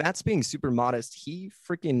 Yeah. And Matt's being super modest. He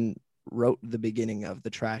freaking wrote the beginning of the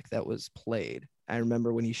track that was played. I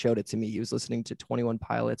remember when he showed it to me, he was listening to 21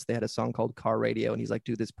 Pilots. They had a song called Car Radio, and he's like,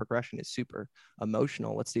 dude, this progression is super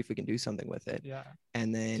emotional. Let's see if we can do something with it. Yeah.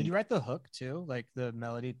 And then did you write the hook too? Like the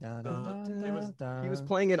melody? He was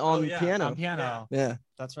playing it on piano. On piano. Yeah.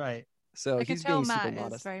 That's right. So I can he's tell being super Matt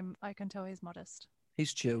is modest. I can tell he's modest.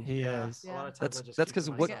 He's chill. He is. A lot of times I just That's keep because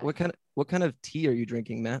to what myself. what kind of tea are you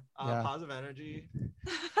drinking, Matt? Positive energy.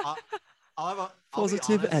 I'll be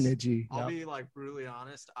Positive honest. energy. I'll be like brutally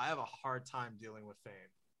honest. I have a hard time dealing with fame.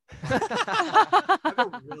 I have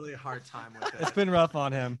a really hard time with it. It's been rough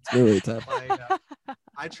on him. It's really tough. Like,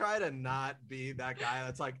 I try to not be that guy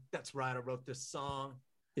that's like, that's right, I wrote this song.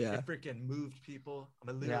 Yeah. It freaking moved people. I'm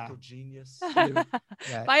a lyrical genius. Yeah.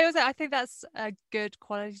 But I think that's a good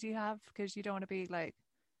quality to have, because you don't want to be like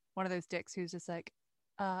one of those dicks who's just like,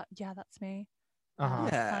 yeah, that's me. Uh-huh.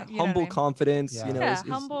 Yeah, you know what I humble mean? confidence. Yeah. You know, Yeah, is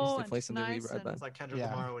humble definitely and something nice we read by. It's like Kendrick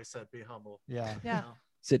Yeah. Lamar always said, be humble. Yeah. Yeah. You know?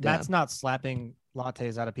 Sit down. Matt's not slapping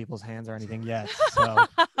lattes out of people's hands or anything yet. So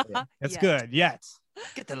it's Yet. good. Yet.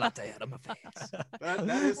 Get the latte out of my face. That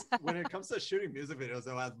is, when it comes to shooting music videos,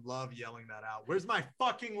 though, I love yelling that out. Where's my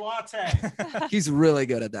fucking latte? He's really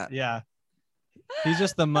good at that. Yeah. He's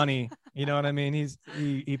just the money. You know what I mean?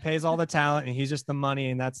 He pays all the talent, and he's just the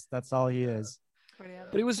money, and that's all he is.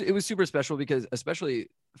 But it was super special because, especially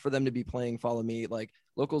for them to be playing Follow Me, like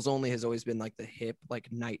Locals Only has always been like the hip, like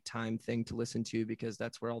nighttime thing to listen to, because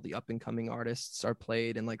that's where all the up and coming artists are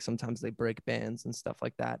played, and like sometimes they break bands and stuff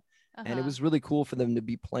like that. And it was really cool for them to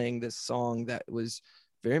be playing this song that was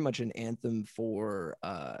very much an anthem for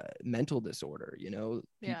mental disorder, you know,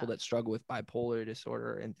 people that struggle with bipolar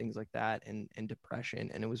disorder and things like that, and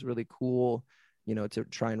depression. And it was really cool, you know, to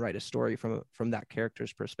try and write a story from that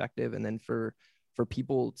character's perspective. And then for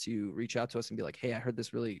people to reach out to us and be like, hey, I heard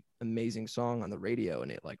this really amazing song on the radio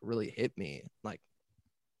and it like really hit me. Like,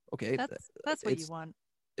 okay, That's what you want.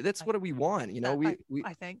 That's what we want. You know,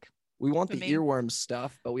 I think. we want For the me. earworm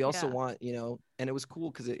stuff, but we also Yeah. want, you know, and it was cool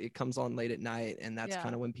because it comes on late at night, and that's Yeah.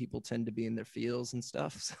 kind of when people tend to be in their feels and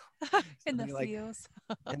stuff. So In the they, like, feels.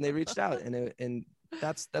 and they reached out, and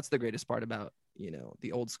that's the greatest part about, you know,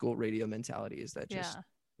 the old school radio mentality, is that just, Yeah.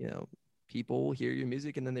 you know, people hear your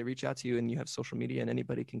music and then they reach out to you, and you have social media and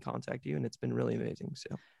anybody can contact you, and it's been really amazing. So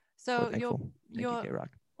So we're thankful. Thank you, you're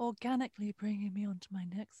K-Rock. organically bringing me on to my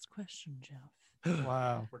next question, Jeff.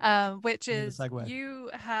 Wow. Which Need a is segue.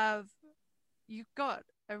 you've got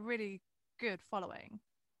a really good following,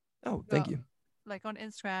 Oh, thank got- you. like on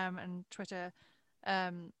Instagram and Twitter.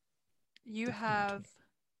 You Definitely on have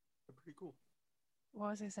Pretty cool. what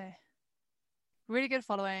was I say? Really good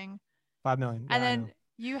following, 5 million. and Yeah, I then know.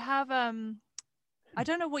 you have I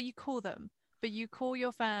don't know what you call them, but you call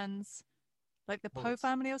your fans like the Poe Bullets.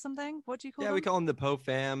 family or something. What do you call Yeah, them? we call them the Poe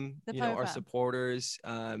fam. The You know, Poe our fam. supporters.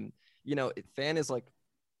 You know, fan is like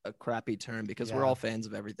a crappy term because we're Yeah. all fans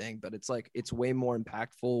of everything, but it's like it's way more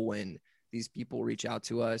impactful when these people reach out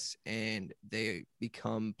to us and they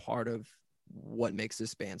become part of what makes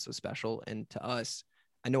this band so special. And to us,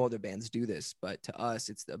 I know other bands do this, but to us,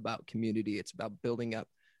 it's about community. It's about building up,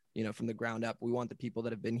 you know, from the ground up. We want the people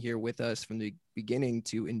that have been here with us from the beginning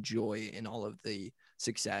to enjoy in all of the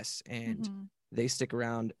success, and Mhm. they stick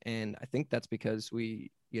around. And I think that's because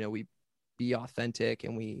we, you know, we be authentic,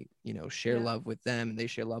 and we, you know, share Yeah. love with them, and they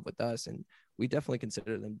share love with us, and we definitely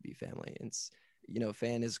consider them to be family. And it's, you know,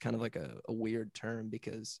 fan is kind of like a weird term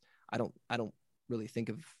because I don't really think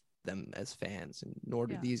of them as fans, and nor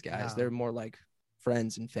do Yeah. these guys. No. They're more like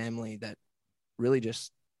friends and family that really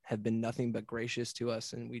just have been nothing but gracious to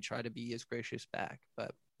us, and we try to be as gracious back.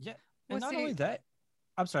 But Yeah. Well, And not see, only that,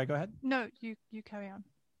 I'm sorry, go ahead. No, you carry on.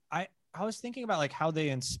 I was thinking about like how they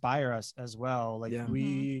inspire us as well. Like Yeah.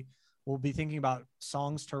 we will be thinking about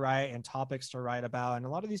songs to write and topics to write about. And a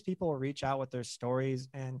lot of these people will reach out with their stories.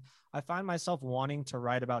 And I find myself wanting to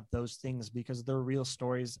write about those things because they're real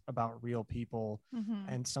stories about real people. Mhm.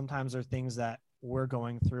 And sometimes they're things that we're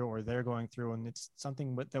going through or they're going through. And it's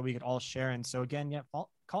something that we could all share. And so again, yeah,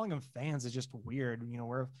 calling them fans is just weird. You know,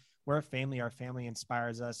 we're a family. Our family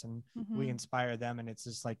inspires us and we Mhm. inspire them. And it's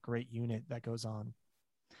this like great unit that goes on.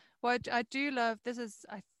 Well, I do love this.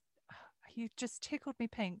 You just tickled me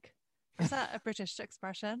pink. Is that a British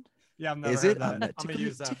expression? Yeah, I've is heard it? that. I'm not I'm gonna tickled,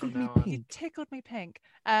 use that tickled from me now on. You pink. tickled me pink.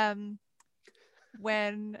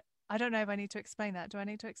 When I don't know if I need to explain that. Do I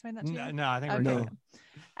need to explain that to you? No, I think we're Okay. good.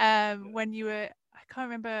 No. When you were, I can't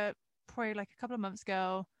remember, probably like a couple of months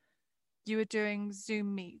ago, you were doing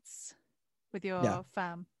Zoom meets with your Yeah.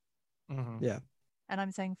 fam, Mhm. Yeah. and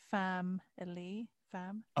I'm saying family,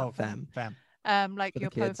 fam. Oh, not fam. like For the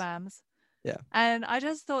your Poe kids. fams. Yeah. And I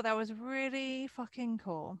just thought that was really fucking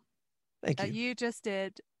cool Thank that you. you just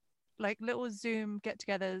did like little Zoom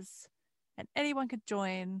get-togethers, and anyone could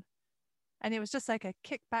join, and it was just like a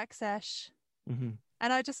kickback sesh. Mm-hmm.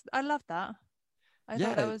 And I loved that. I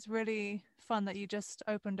thought that Yeah. was really fun that you just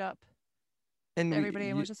opened up And to everybody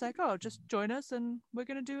and you, was just like, oh, just join us and we're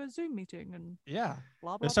going to do a Zoom meeting and Yeah.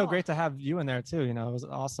 blah, blah, It's so blah. great to have you in there too. You know, it was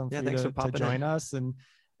awesome Yeah, for thanks you for to popping join in. us and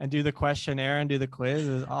do the questionnaire and do the quiz.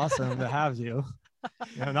 It's awesome to have you.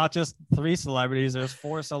 You know, not just 3 celebrities, there's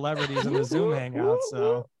 4 celebrities in the Zoom hangout.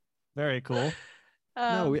 So very cool.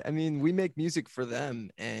 No, I mean, we make music for them,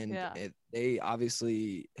 and Yeah. they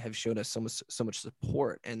obviously have showed us so much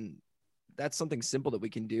support, and that's something simple that we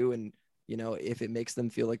can do. And you know, if it makes them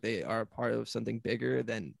feel like they are a part of something bigger,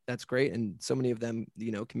 then that's great. And so many of them, you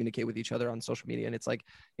know, communicate with each other on social media, and it's like,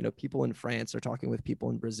 you know, people in France are talking with people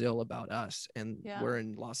in Brazil about us, and Yeah. we're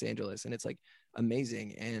in Los Angeles, and it's like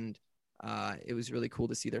amazing. And it was really cool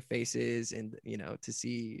to see their faces, and you know, to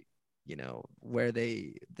see, you know, where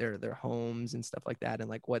their homes and stuff like that, and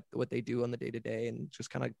like what they do on the day to day, and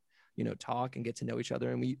just kind of, you know, talk and get to know each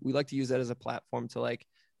other. And we like to use that as a platform to like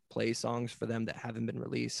play songs for them that haven't been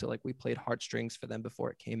released. So like we played Heartstrings for them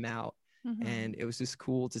before it came out, Mhm. and it was just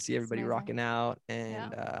cool to see everybody amazing. rocking out,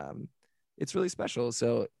 and it's really special.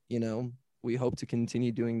 So, you know, we hope to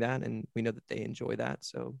continue doing that, and we know that they enjoy that,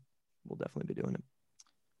 so we'll definitely be doing it.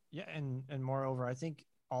 Yeah, and moreover, I think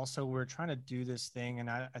also we're trying to do this thing, and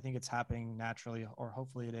I think it's happening naturally, or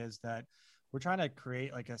hopefully it is, that we're trying to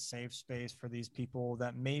create like a safe space for these people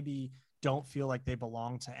that maybe don't feel like they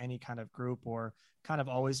belong to any kind of group or kind of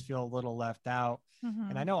always feel a little left out. Mhm.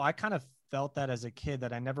 And I know I kind of felt that as a kid,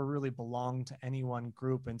 that I never really belonged to any one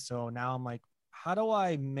group. And so now I'm like, how do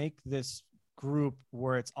I make this group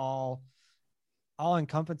where it's all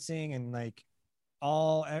encompassing and like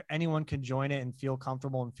anyone can join it and feel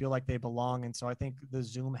comfortable and feel like they belong. And so I think the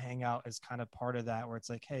Zoom hangout is kind of part of that, where it's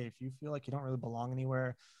like, hey, if you feel like you don't really belong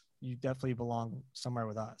anywhere, you definitely belong somewhere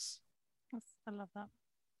with us. I love that.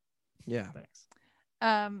 Yeah. Thanks.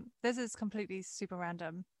 This is completely super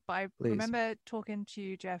random, but I Please. remember talking to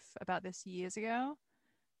you, Jeff, about this years ago.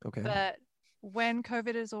 Okay. But when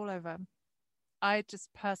COVID is all over, I just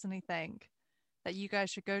personally think that you guys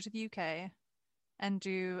should go to the UK and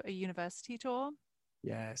do a university tour.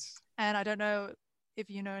 Yes. And I don't know if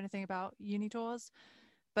you know anything about uni tours,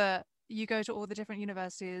 but you go to all the different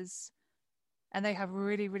universities and they have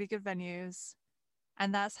really, really good venues.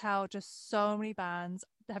 And that's how just so many bands.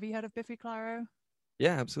 Have you heard of Biffy Clyro?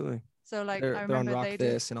 Yeah, absolutely. So like They're I on remember Rock they did.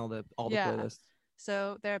 This and all the Yeah. playlists.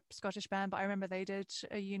 So they're a Scottish band, but I remember they did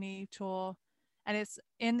a uni tour, and it's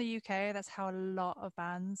in the UK. That's how a lot of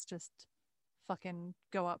bands just fucking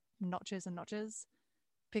go up notches and notches.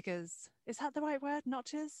 Because is that the right word?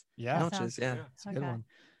 Notches? Yeah. That Notches, sounds- yeah. Yeah. It's a good Okay. one.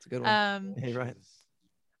 It's a good one. Yeah, you're right.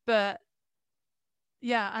 But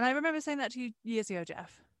yeah, and I remember saying that to you years ago,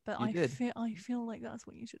 Jeff. But You did. I feel like that's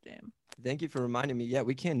what you should do. Thank you for reminding me. Yeah,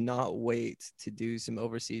 we cannot wait to do some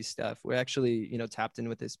overseas stuff. We're actually, tapped in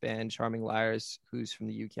with this band, Charming Liars, who's from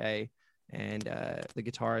the UK, and the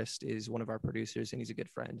guitarist is one of our producers, and he's a good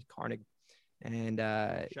friend, Carnig. And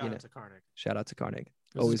Shout out to Carnick. shout out to Carnig.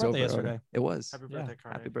 It was his Always over birthday order. yesterday. It was. Happy Yeah. birthday,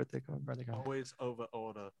 Carnick. Happy birthday, Carnig. Birthday card. Always over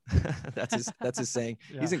order. That's his saying.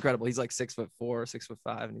 Yeah. He's incredible. He's like 6'4",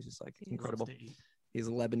 6'5", and he's just like He is. incredible. Loves to eat. He's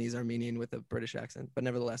a Lebanese Armenian with a British accent, but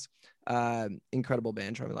nevertheless, incredible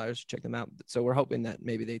band, Charming Liars. Check them out. So we're hoping that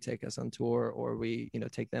maybe they take us on tour, or we,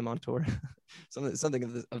 take them on tour, something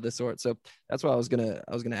of the sort. So that's what I was gonna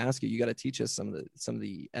ask you. You got to teach us some of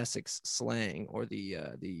the Essex slang or the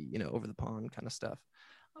over the pond kind of stuff.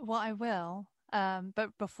 Well, I will.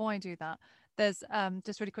 But before I do that, there's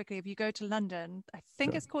just really quickly, if you go to London, I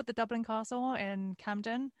think Sure. it's called the Dublin Castle in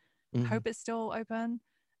Camden. Mhm. I hope it's still open.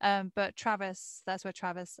 But Travis, that's where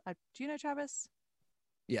Travis. Do you know Travis?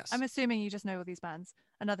 Yes. I'm assuming you just know all these bands.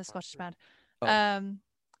 Another Scottish band. Oh.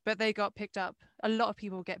 But they got picked up. A lot of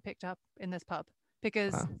people get picked up in this pub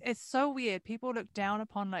because Wow. it's so weird. People look down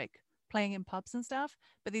upon like playing in pubs and stuff,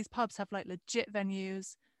 but these pubs have like legit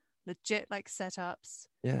venues, legit like setups.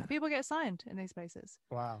 Yeah. People get signed in these places.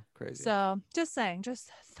 Wow. Crazy. So just saying, just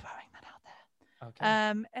throwing that out there.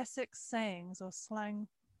 Okay. Essex sayings or slang.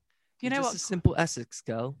 You You're know just what? a simple Essex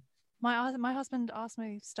girl. My husband asks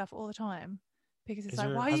me stuff all the time because it's Is like,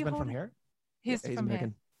 your why are you husband holding? from here? He's Yeah, from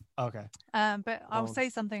American. Okay. here. But I'll Well- say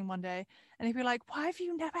something one day, and he'll be like, "Why have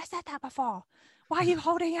you never said that before? Why are you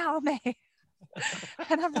holding out on me?"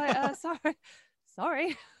 And I'm like,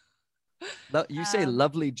 sorry. You say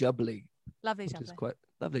lovely jubbly, Lovely which is jubbly. quite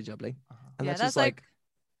lovely jubbly. Uh-huh. And Yeah, that's that's just like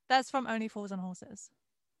that's from Only Fools on Horses.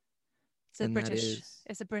 It's a And that British. is-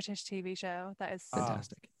 It's a British TV show that is Oh.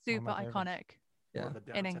 fantastic. super my favorites. iconic. Yeah. More of a In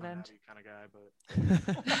Downton England. Abbey kind of guy,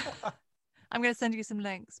 but I'm going to send you some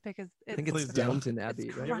links because I it's think it's Please do. Downton Abbey,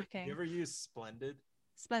 It's right? you ever, cracking. you ever use Splendid?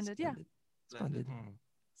 splendid. Yeah, Splendid. Hmm.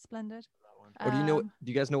 splendid. That one. Or do you know? Um,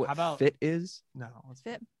 Do you guys know what how about- fit is? No. Let's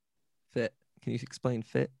Fit. Fit. Can you explain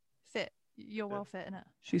fit? Fit. You're well fit in it.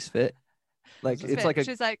 She's fit. Like She's it's Fit. like a.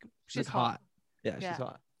 she's like she's hot. Yeah, Yeah. she's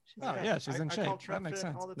hot. She's Oh fit. yeah, she's in I shape. call That Trev makes fit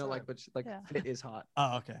sense. all the No, like, time. but Yeah. fit is hot.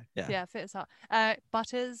 Oh, okay. Yeah. Yeah, fit is hot.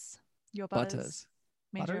 Butters. Your butters. Butters.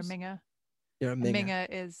 Means you're a Butters? minger. You're a A minger. minger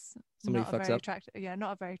is Somebody not a fucks very up. attractive. Yeah,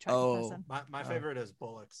 not a very attractive Oh. person. My Oh. favorite is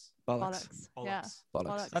Bullocks. Bollocks. Bollocks. Bullocks. Yeah, Bollocks.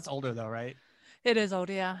 bollocks. That's older though, right? It is old.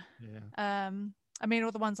 Yeah. Yeah. I mean,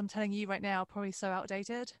 all the ones I'm telling you right now are probably so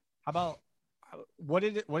outdated. How about what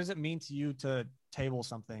does it mean to you to table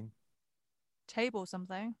something? Table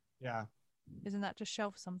something. Yeah. Isn't that just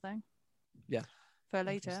shelf something? Yeah. For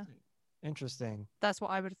later. Interesting. That's what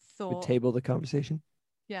I would have We thought. table the conversation.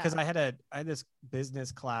 Yeah. Because I had this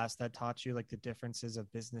business class that taught you like the differences of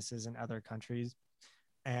businesses in other countries,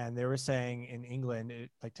 and they were saying in England,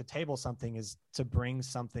 like to table something is to bring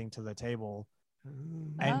something to the table,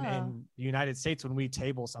 and Ah. in the United States, when we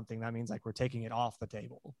table something, that means like we're taking it off the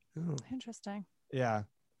table. Oh. Interesting. Yeah.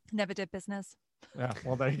 Never did business. Yeah.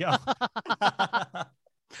 Well, there you go.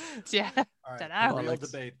 Yeah. All right. Dunno. The real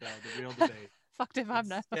Bullocks. debate, though. The real debate. Fucked if I'm It's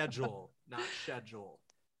no. schedule, not schedule.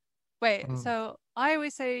 Wait. Mm. So I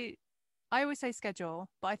always say schedule,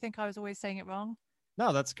 but I think I was always saying it wrong.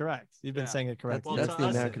 No, that's correct. You've been Yeah. saying it correctly. That's to the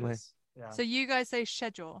us it American way. is. Yeah. So you guys say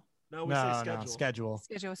schedule. No, we say No, schedule. no, schedule.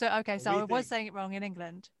 Schedule. So okay. So We I was think- saying it wrong in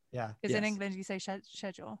England. Yeah. Because in Yes. England you say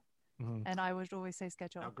schedule, Mhm. and I would always say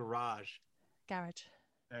schedule. Now garage. Garage.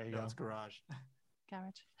 There you No, go. it's garage.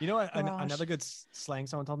 Garage. You know what? Garage. Another good slang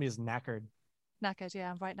someone told me is knackered. Knackered. Yeah,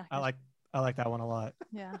 I'm right knackered. I like that one a lot.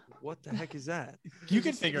 Yeah. What the heck is that? You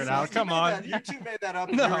can figure it You out. two Come made on. that- you two made that up.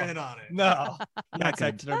 No. You're in on it. No. I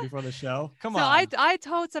Knackered. texted her before the show. Come So on. I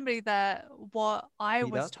told somebody that what I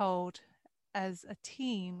Beat was up? told as a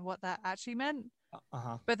teen, what that actually meant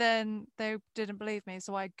Uh-huh. But then they didn't believe me,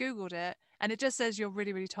 so I Googled it, and it just says you're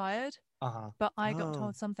really, really tired. Uh-huh. But I got Oh.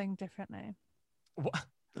 told something differently.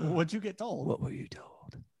 What'd you get told? What were you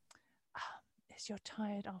told? Is you're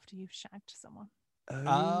tired after you've shagged someone.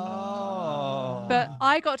 Oh. But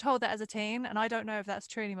I got told that as a teen, and I don't know if that's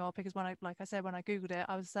true anymore because when I Googled it,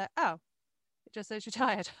 I was like, oh, it just says you're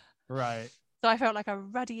tired. Right. So I felt like a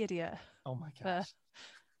ruddy idiot Oh my for, gosh.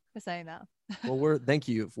 for saying that. Well, thank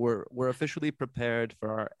you. We're officially prepared for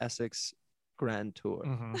our Essex Grand Tour.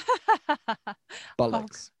 Mhm.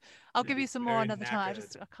 Bollocks. I'll give you some more Very another time.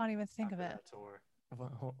 knackered I can't even think of after it. that tour.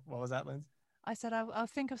 What was that, Linz? I said I'll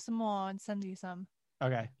think of some more and send you some.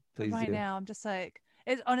 Okay. But Please right do. now, I'm just like,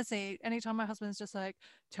 it's honestly, anytime my husband's just like,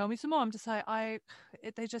 tell me some more, I'm just like,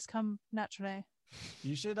 they just come naturally.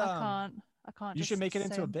 You should I can't. you just should make it say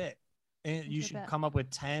into a 'em. bit. And Into you a should bit. come up with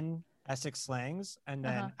 10 Essex slangs and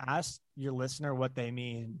then Uh-huh. ask your listener what they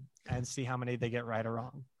mean and see how many they get right or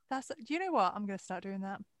wrong. You know what? I'm gonna start doing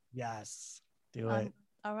that. Yes. Do Um, it.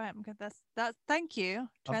 all right, I'm good. That's thank you, Of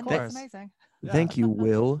Trent. course. That's amazing. Yeah. Thank you,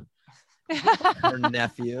 Will, her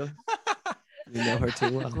nephew. You know her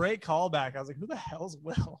too well. Great callback. I was like, who the hell's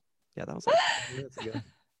Will? Yeah, that was like 10 minutes ago.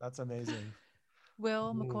 That's amazing. Will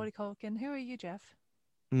Ooh. Macaulay Culkin. Who are you, Jeff?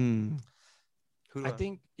 Hmm. I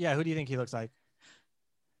think, yeah, who do you think he looks like?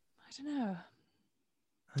 I don't know.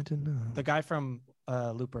 I don't know. The guy from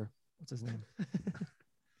Looper. What's his name?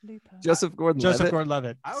 Looper. Joseph Gordon-Levitt. Joseph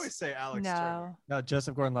Gordon-Levitt. I always say Alex no. Turner. No,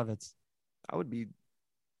 Joseph Gordon-Levitt's. I would be.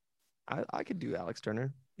 I could do Alex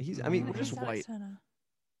Turner. I I mean, don't we're Who's just Alex white. Turner?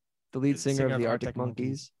 The lead He's the singer singer of the of Arctic Arctic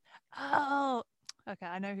Monkeys. Oh, okay.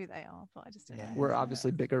 I know who they are, but I just don't Yeah. know. We're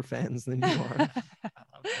obviously bigger fans than you are.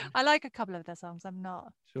 I like a couple of their songs. I'm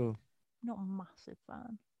not Sure. a massive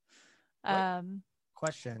fan.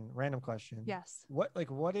 What? Random question. Yes.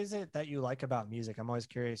 What is it that you like about music? I'm always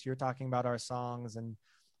curious. You're talking about our songs and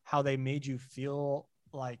how they made you feel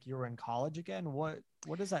like you were in college again. What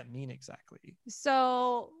does that mean exactly?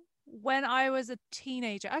 So when I was a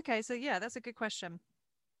teenager, okay, so yeah, that's a good question.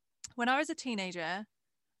 When I was a teenager,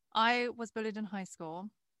 I was bullied in high school,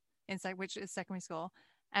 which is secondary school,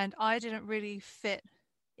 and I didn't really fit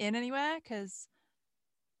in anywhere because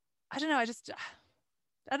I don't know, I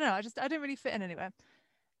didn't really fit in anywhere.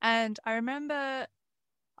 And I remember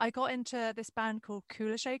I got into this band called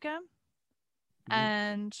Kula Shaker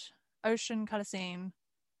and Ocean Colour Scene,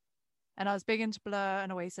 and I was big into Blur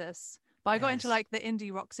and Oasis. But I got into Nice. like the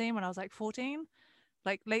indie rock scene when I was like 14,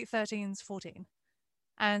 like late 13s, 14.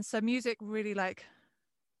 And so music really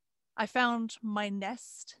I found my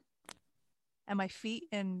nest and my feet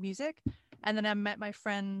in music. And then I met my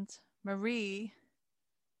friend Marie.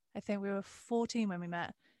 I think we were 14 when we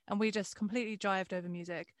met, and we just completely jived over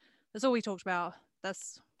music. That's all we talked about.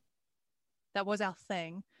 That was our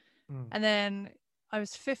thing. Mm. And then I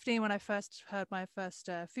was 15 when I first heard my first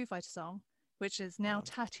Foo Fighters song, which is now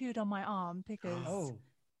tattooed on my arm because Oh,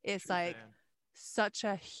 it's True like fan. such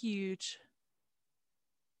a huge,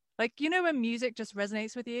 when music just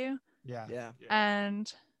resonates with you. yeah. Yeah.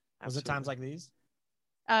 And Was it times like these?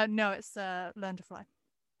 no, it's Learn to Fly.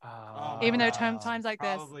 Oh, Even though wow. times like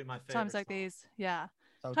this, Probably my favorite times like song. these, yeah,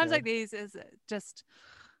 So times like good. these is just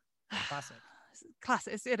Classic.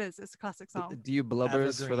 classic. It is. It's a classic song. Do you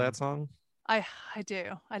blubbers for Evergreen. that song? I do.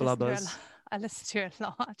 I listen to it. Blubbers. I listen to it a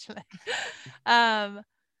lot actually.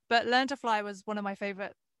 But Learn to Fly was one of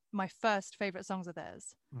my first favorite songs of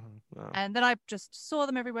theirs. Mhm. Wow. And then I just saw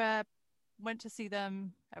them everywhere. Went to see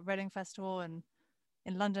them at Reading Festival and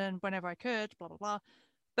in London whenever I could. Blah blah blah.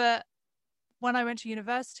 But when I went to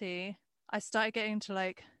university, I started getting into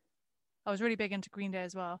I was really big into Green Day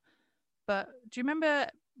as well. But do you remember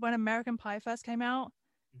when American Pie first came out?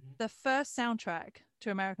 Mhm. The first soundtrack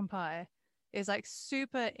to American Pie is like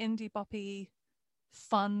super indie boppy,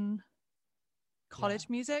 fun college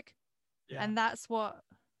music. Yeah. And that's what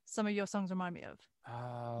some of your songs remind me of.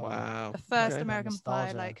 Oh, Wow. The first Okay. American Pie,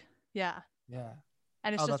 Nostalgia. yeah. yeah.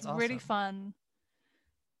 And it's Oh, just that's really awesome. fun.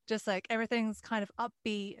 Just like everything's kind of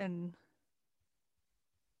upbeat and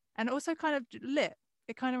also kind of lit.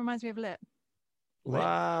 It kind of reminds me of Lit.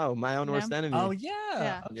 Wow. My own You worst know? enemy. Oh yeah.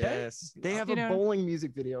 Yeah. Okay. Yes. They have You a know- bowling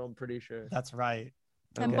music video, I'm pretty sure. That's right.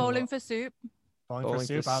 And Okay. Bowling for Soup. Bowling Bowling for for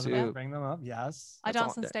soup. I was about to Soup. bring them up. Yes. I That's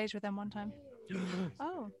danced all- on stage with them one time.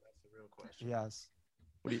 Oh. That's the real question. Yes.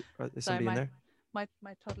 What do you? Is Sorry, somebody in there?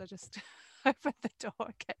 My toddler just opened the door.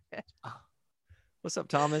 Okay. What's up,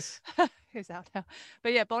 Thomas? Who's out now?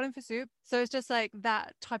 But yeah, Bowling for Soup. So it's just like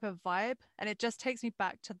that type of vibe, and it just takes me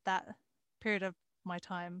back to that period of my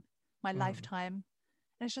time, my Mhm. lifetime,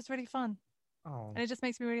 and it's just really fun, Oh. and it just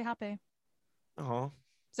makes me really happy. Oh,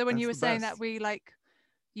 So when you were That's the saying best. that we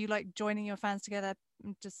you like joining your fans together,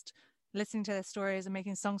 and just listening to their stories and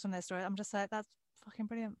making songs from their stories. I'm just like, that's fucking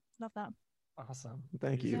brilliant. Love that. Awesome.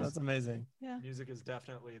 Thank you. That's amazing. Yeah. Music is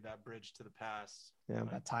definitely that bridge to the past. Yeah.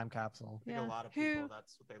 That time capsule. I think Yeah. a lot of people,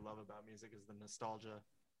 that's what they love about music is the nostalgia.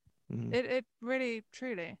 Mhm. It really,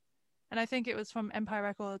 truly. And I think it was from Empire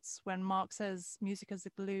Records when Mark says music is the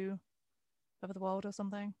glue of the world or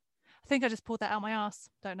something. I think I just pulled that out my ass.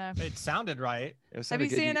 Don't know. It sounded right. It was Have you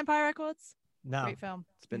good. seen Empire Records? No. Great film.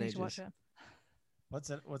 It's been You need to watch ages. it.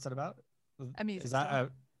 What's it about? A music Is that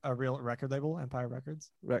store. a real record label, Empire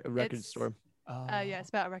Records? Record It's- store. Yeah, it's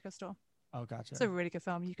about a record store. Oh, gotcha. It's a really good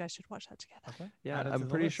film. You guys should watch that together. Okay. Yeah, Add it to I'm the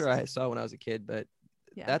pretty list. sure I saw it when I was a kid, but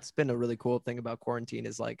Yeah. that's been a really cool thing about quarantine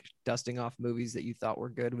is like dusting off movies that you thought were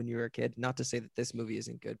good when you were a kid. Not to say that this movie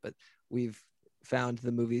isn't good, but we've found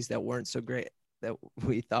the movies that weren't so great that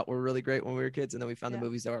we thought were really great when we were kids, and then we found Yeah. the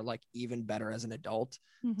movies that are like even better as an adult.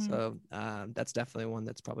 Mhm. So that's definitely one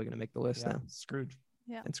that's probably going to make the list Yeah, now. Scrooge.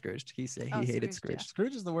 And Scrooged. He said he Oh, hated Scrooged, yeah. Scrooged.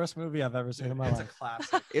 Scrooge is the worst movie I've ever seen in my It's a life.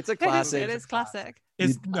 classic. It's a It is- classic. It is classic.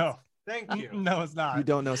 It's no. Thank you. No, it's not. You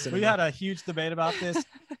don't know cinema. We had a huge debate about this.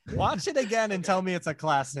 Watch it again and tell me it's a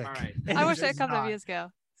classic. All right. I watched it a It's couple of not. years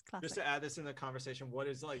ago. It's Just classic. to add this in the conversation, what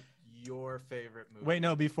is like your favorite movie? Wait,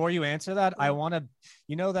 no, before you answer that, I want to,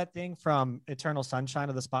 you know, that thing from Eternal Sunshine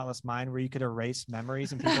of the Spotless Mind where you could erase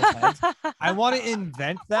memories in people's heads? I want to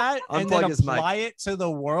invent that and Unplug then his mic. apply it to the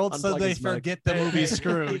world so Unplug they his mic. forget the movie You're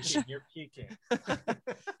Scrooge. peeking, You're peaking.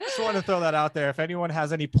 Just want to throw that out there. If anyone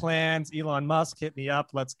has any plans, Elon Musk, hit me up.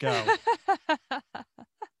 Let's go.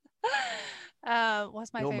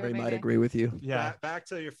 What's my Bill favorite Murray movie? might agree with you. Yeah. Back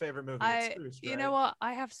to your favorite movie. I, It's Scrooge, you right? know what?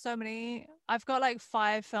 I have so many. I've got like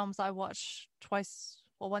 5 films I watch twice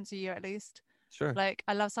or once a year at least. Sure. Like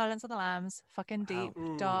I love Silence of the Lambs, fucking deep,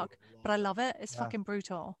 Ooh, dark, but I love it. It's Yeah. fucking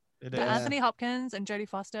brutal. It But is. Anthony Hopkins and Jodie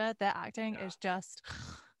Foster, their acting is just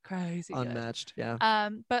crazy good. Unmatched. Yeah.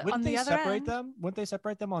 But Wouldn't on they the other separate end, them? Wouldn't they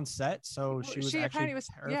separate them on set? So she was she actually apparently was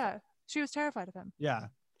terrified? yeah, she was terrified of him. Yeah.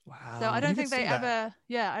 Wow. So I you don't could think they see that.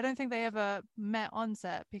 ever I don't think they ever met on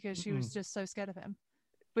set because she was just so scared of him.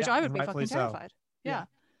 Which Yeah, I would and be rightfully fucking so. terrified. Yeah.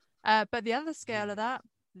 But the other scale of that,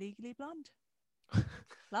 Legally Blonde.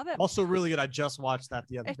 Love it. Also really good. I just watched that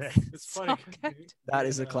the other day. It's so funny. 'cause good. me That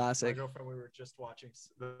is a and, classic. My girlfriend, we were just watching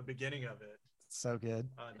the beginning of it So good.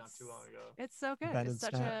 not too long ago. It's so good. Ben It's and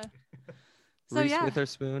such Snap. a so Reese yeah.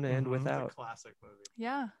 Witherspoon and Mhm. It's a without. classic movie.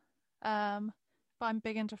 Yeah. But I'm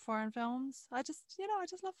big into foreign films. I just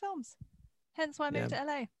love films. Hence why I moved to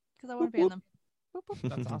LA because I want to be in them. Boop, boop.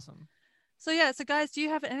 That's awesome. So yeah, so guys, do you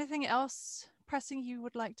have anything else pressing you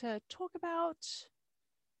would like to talk about?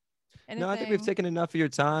 No, I think we've taken enough of your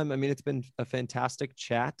time. I mean, it's been a fantastic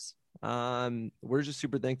chat. We're just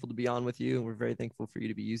super thankful to be on with you, and we're very thankful for you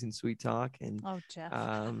to be using Sweet Talk. And Oh, Jeff.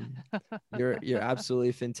 you're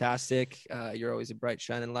absolutely fantastic. You're always a bright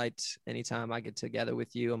shining light. Anytime I get together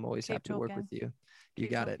with you, I'm always Keep happy to work talking. with you. You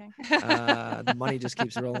Keep got it. talking. The money just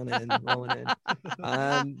keeps rolling in.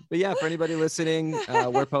 But yeah, for anybody listening,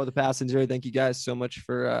 we're Poe the Passenger. Thank you guys so much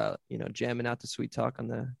for jamming out the Sweet Talk on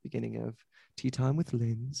the beginning of Tea Time with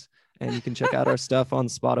Linz. And you can check out our stuff on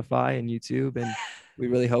Spotify and YouTube. And we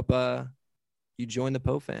really hope you join the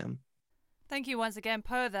Poe fam. Thank you once again,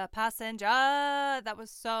 Poe the Passenger. That was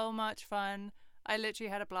so much fun. I literally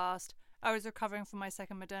had a blast. I was recovering from my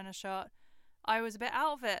second Moderna shot. I was a bit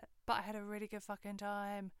out of it, but I had a really good fucking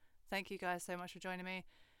time. Thank you guys so much for joining me.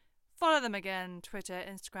 Follow them again, Twitter,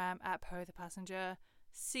 Instagram, at Poe the Passenger.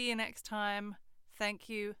 See you next time. Thank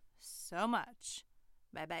you so much.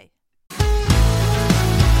 Bye-bye.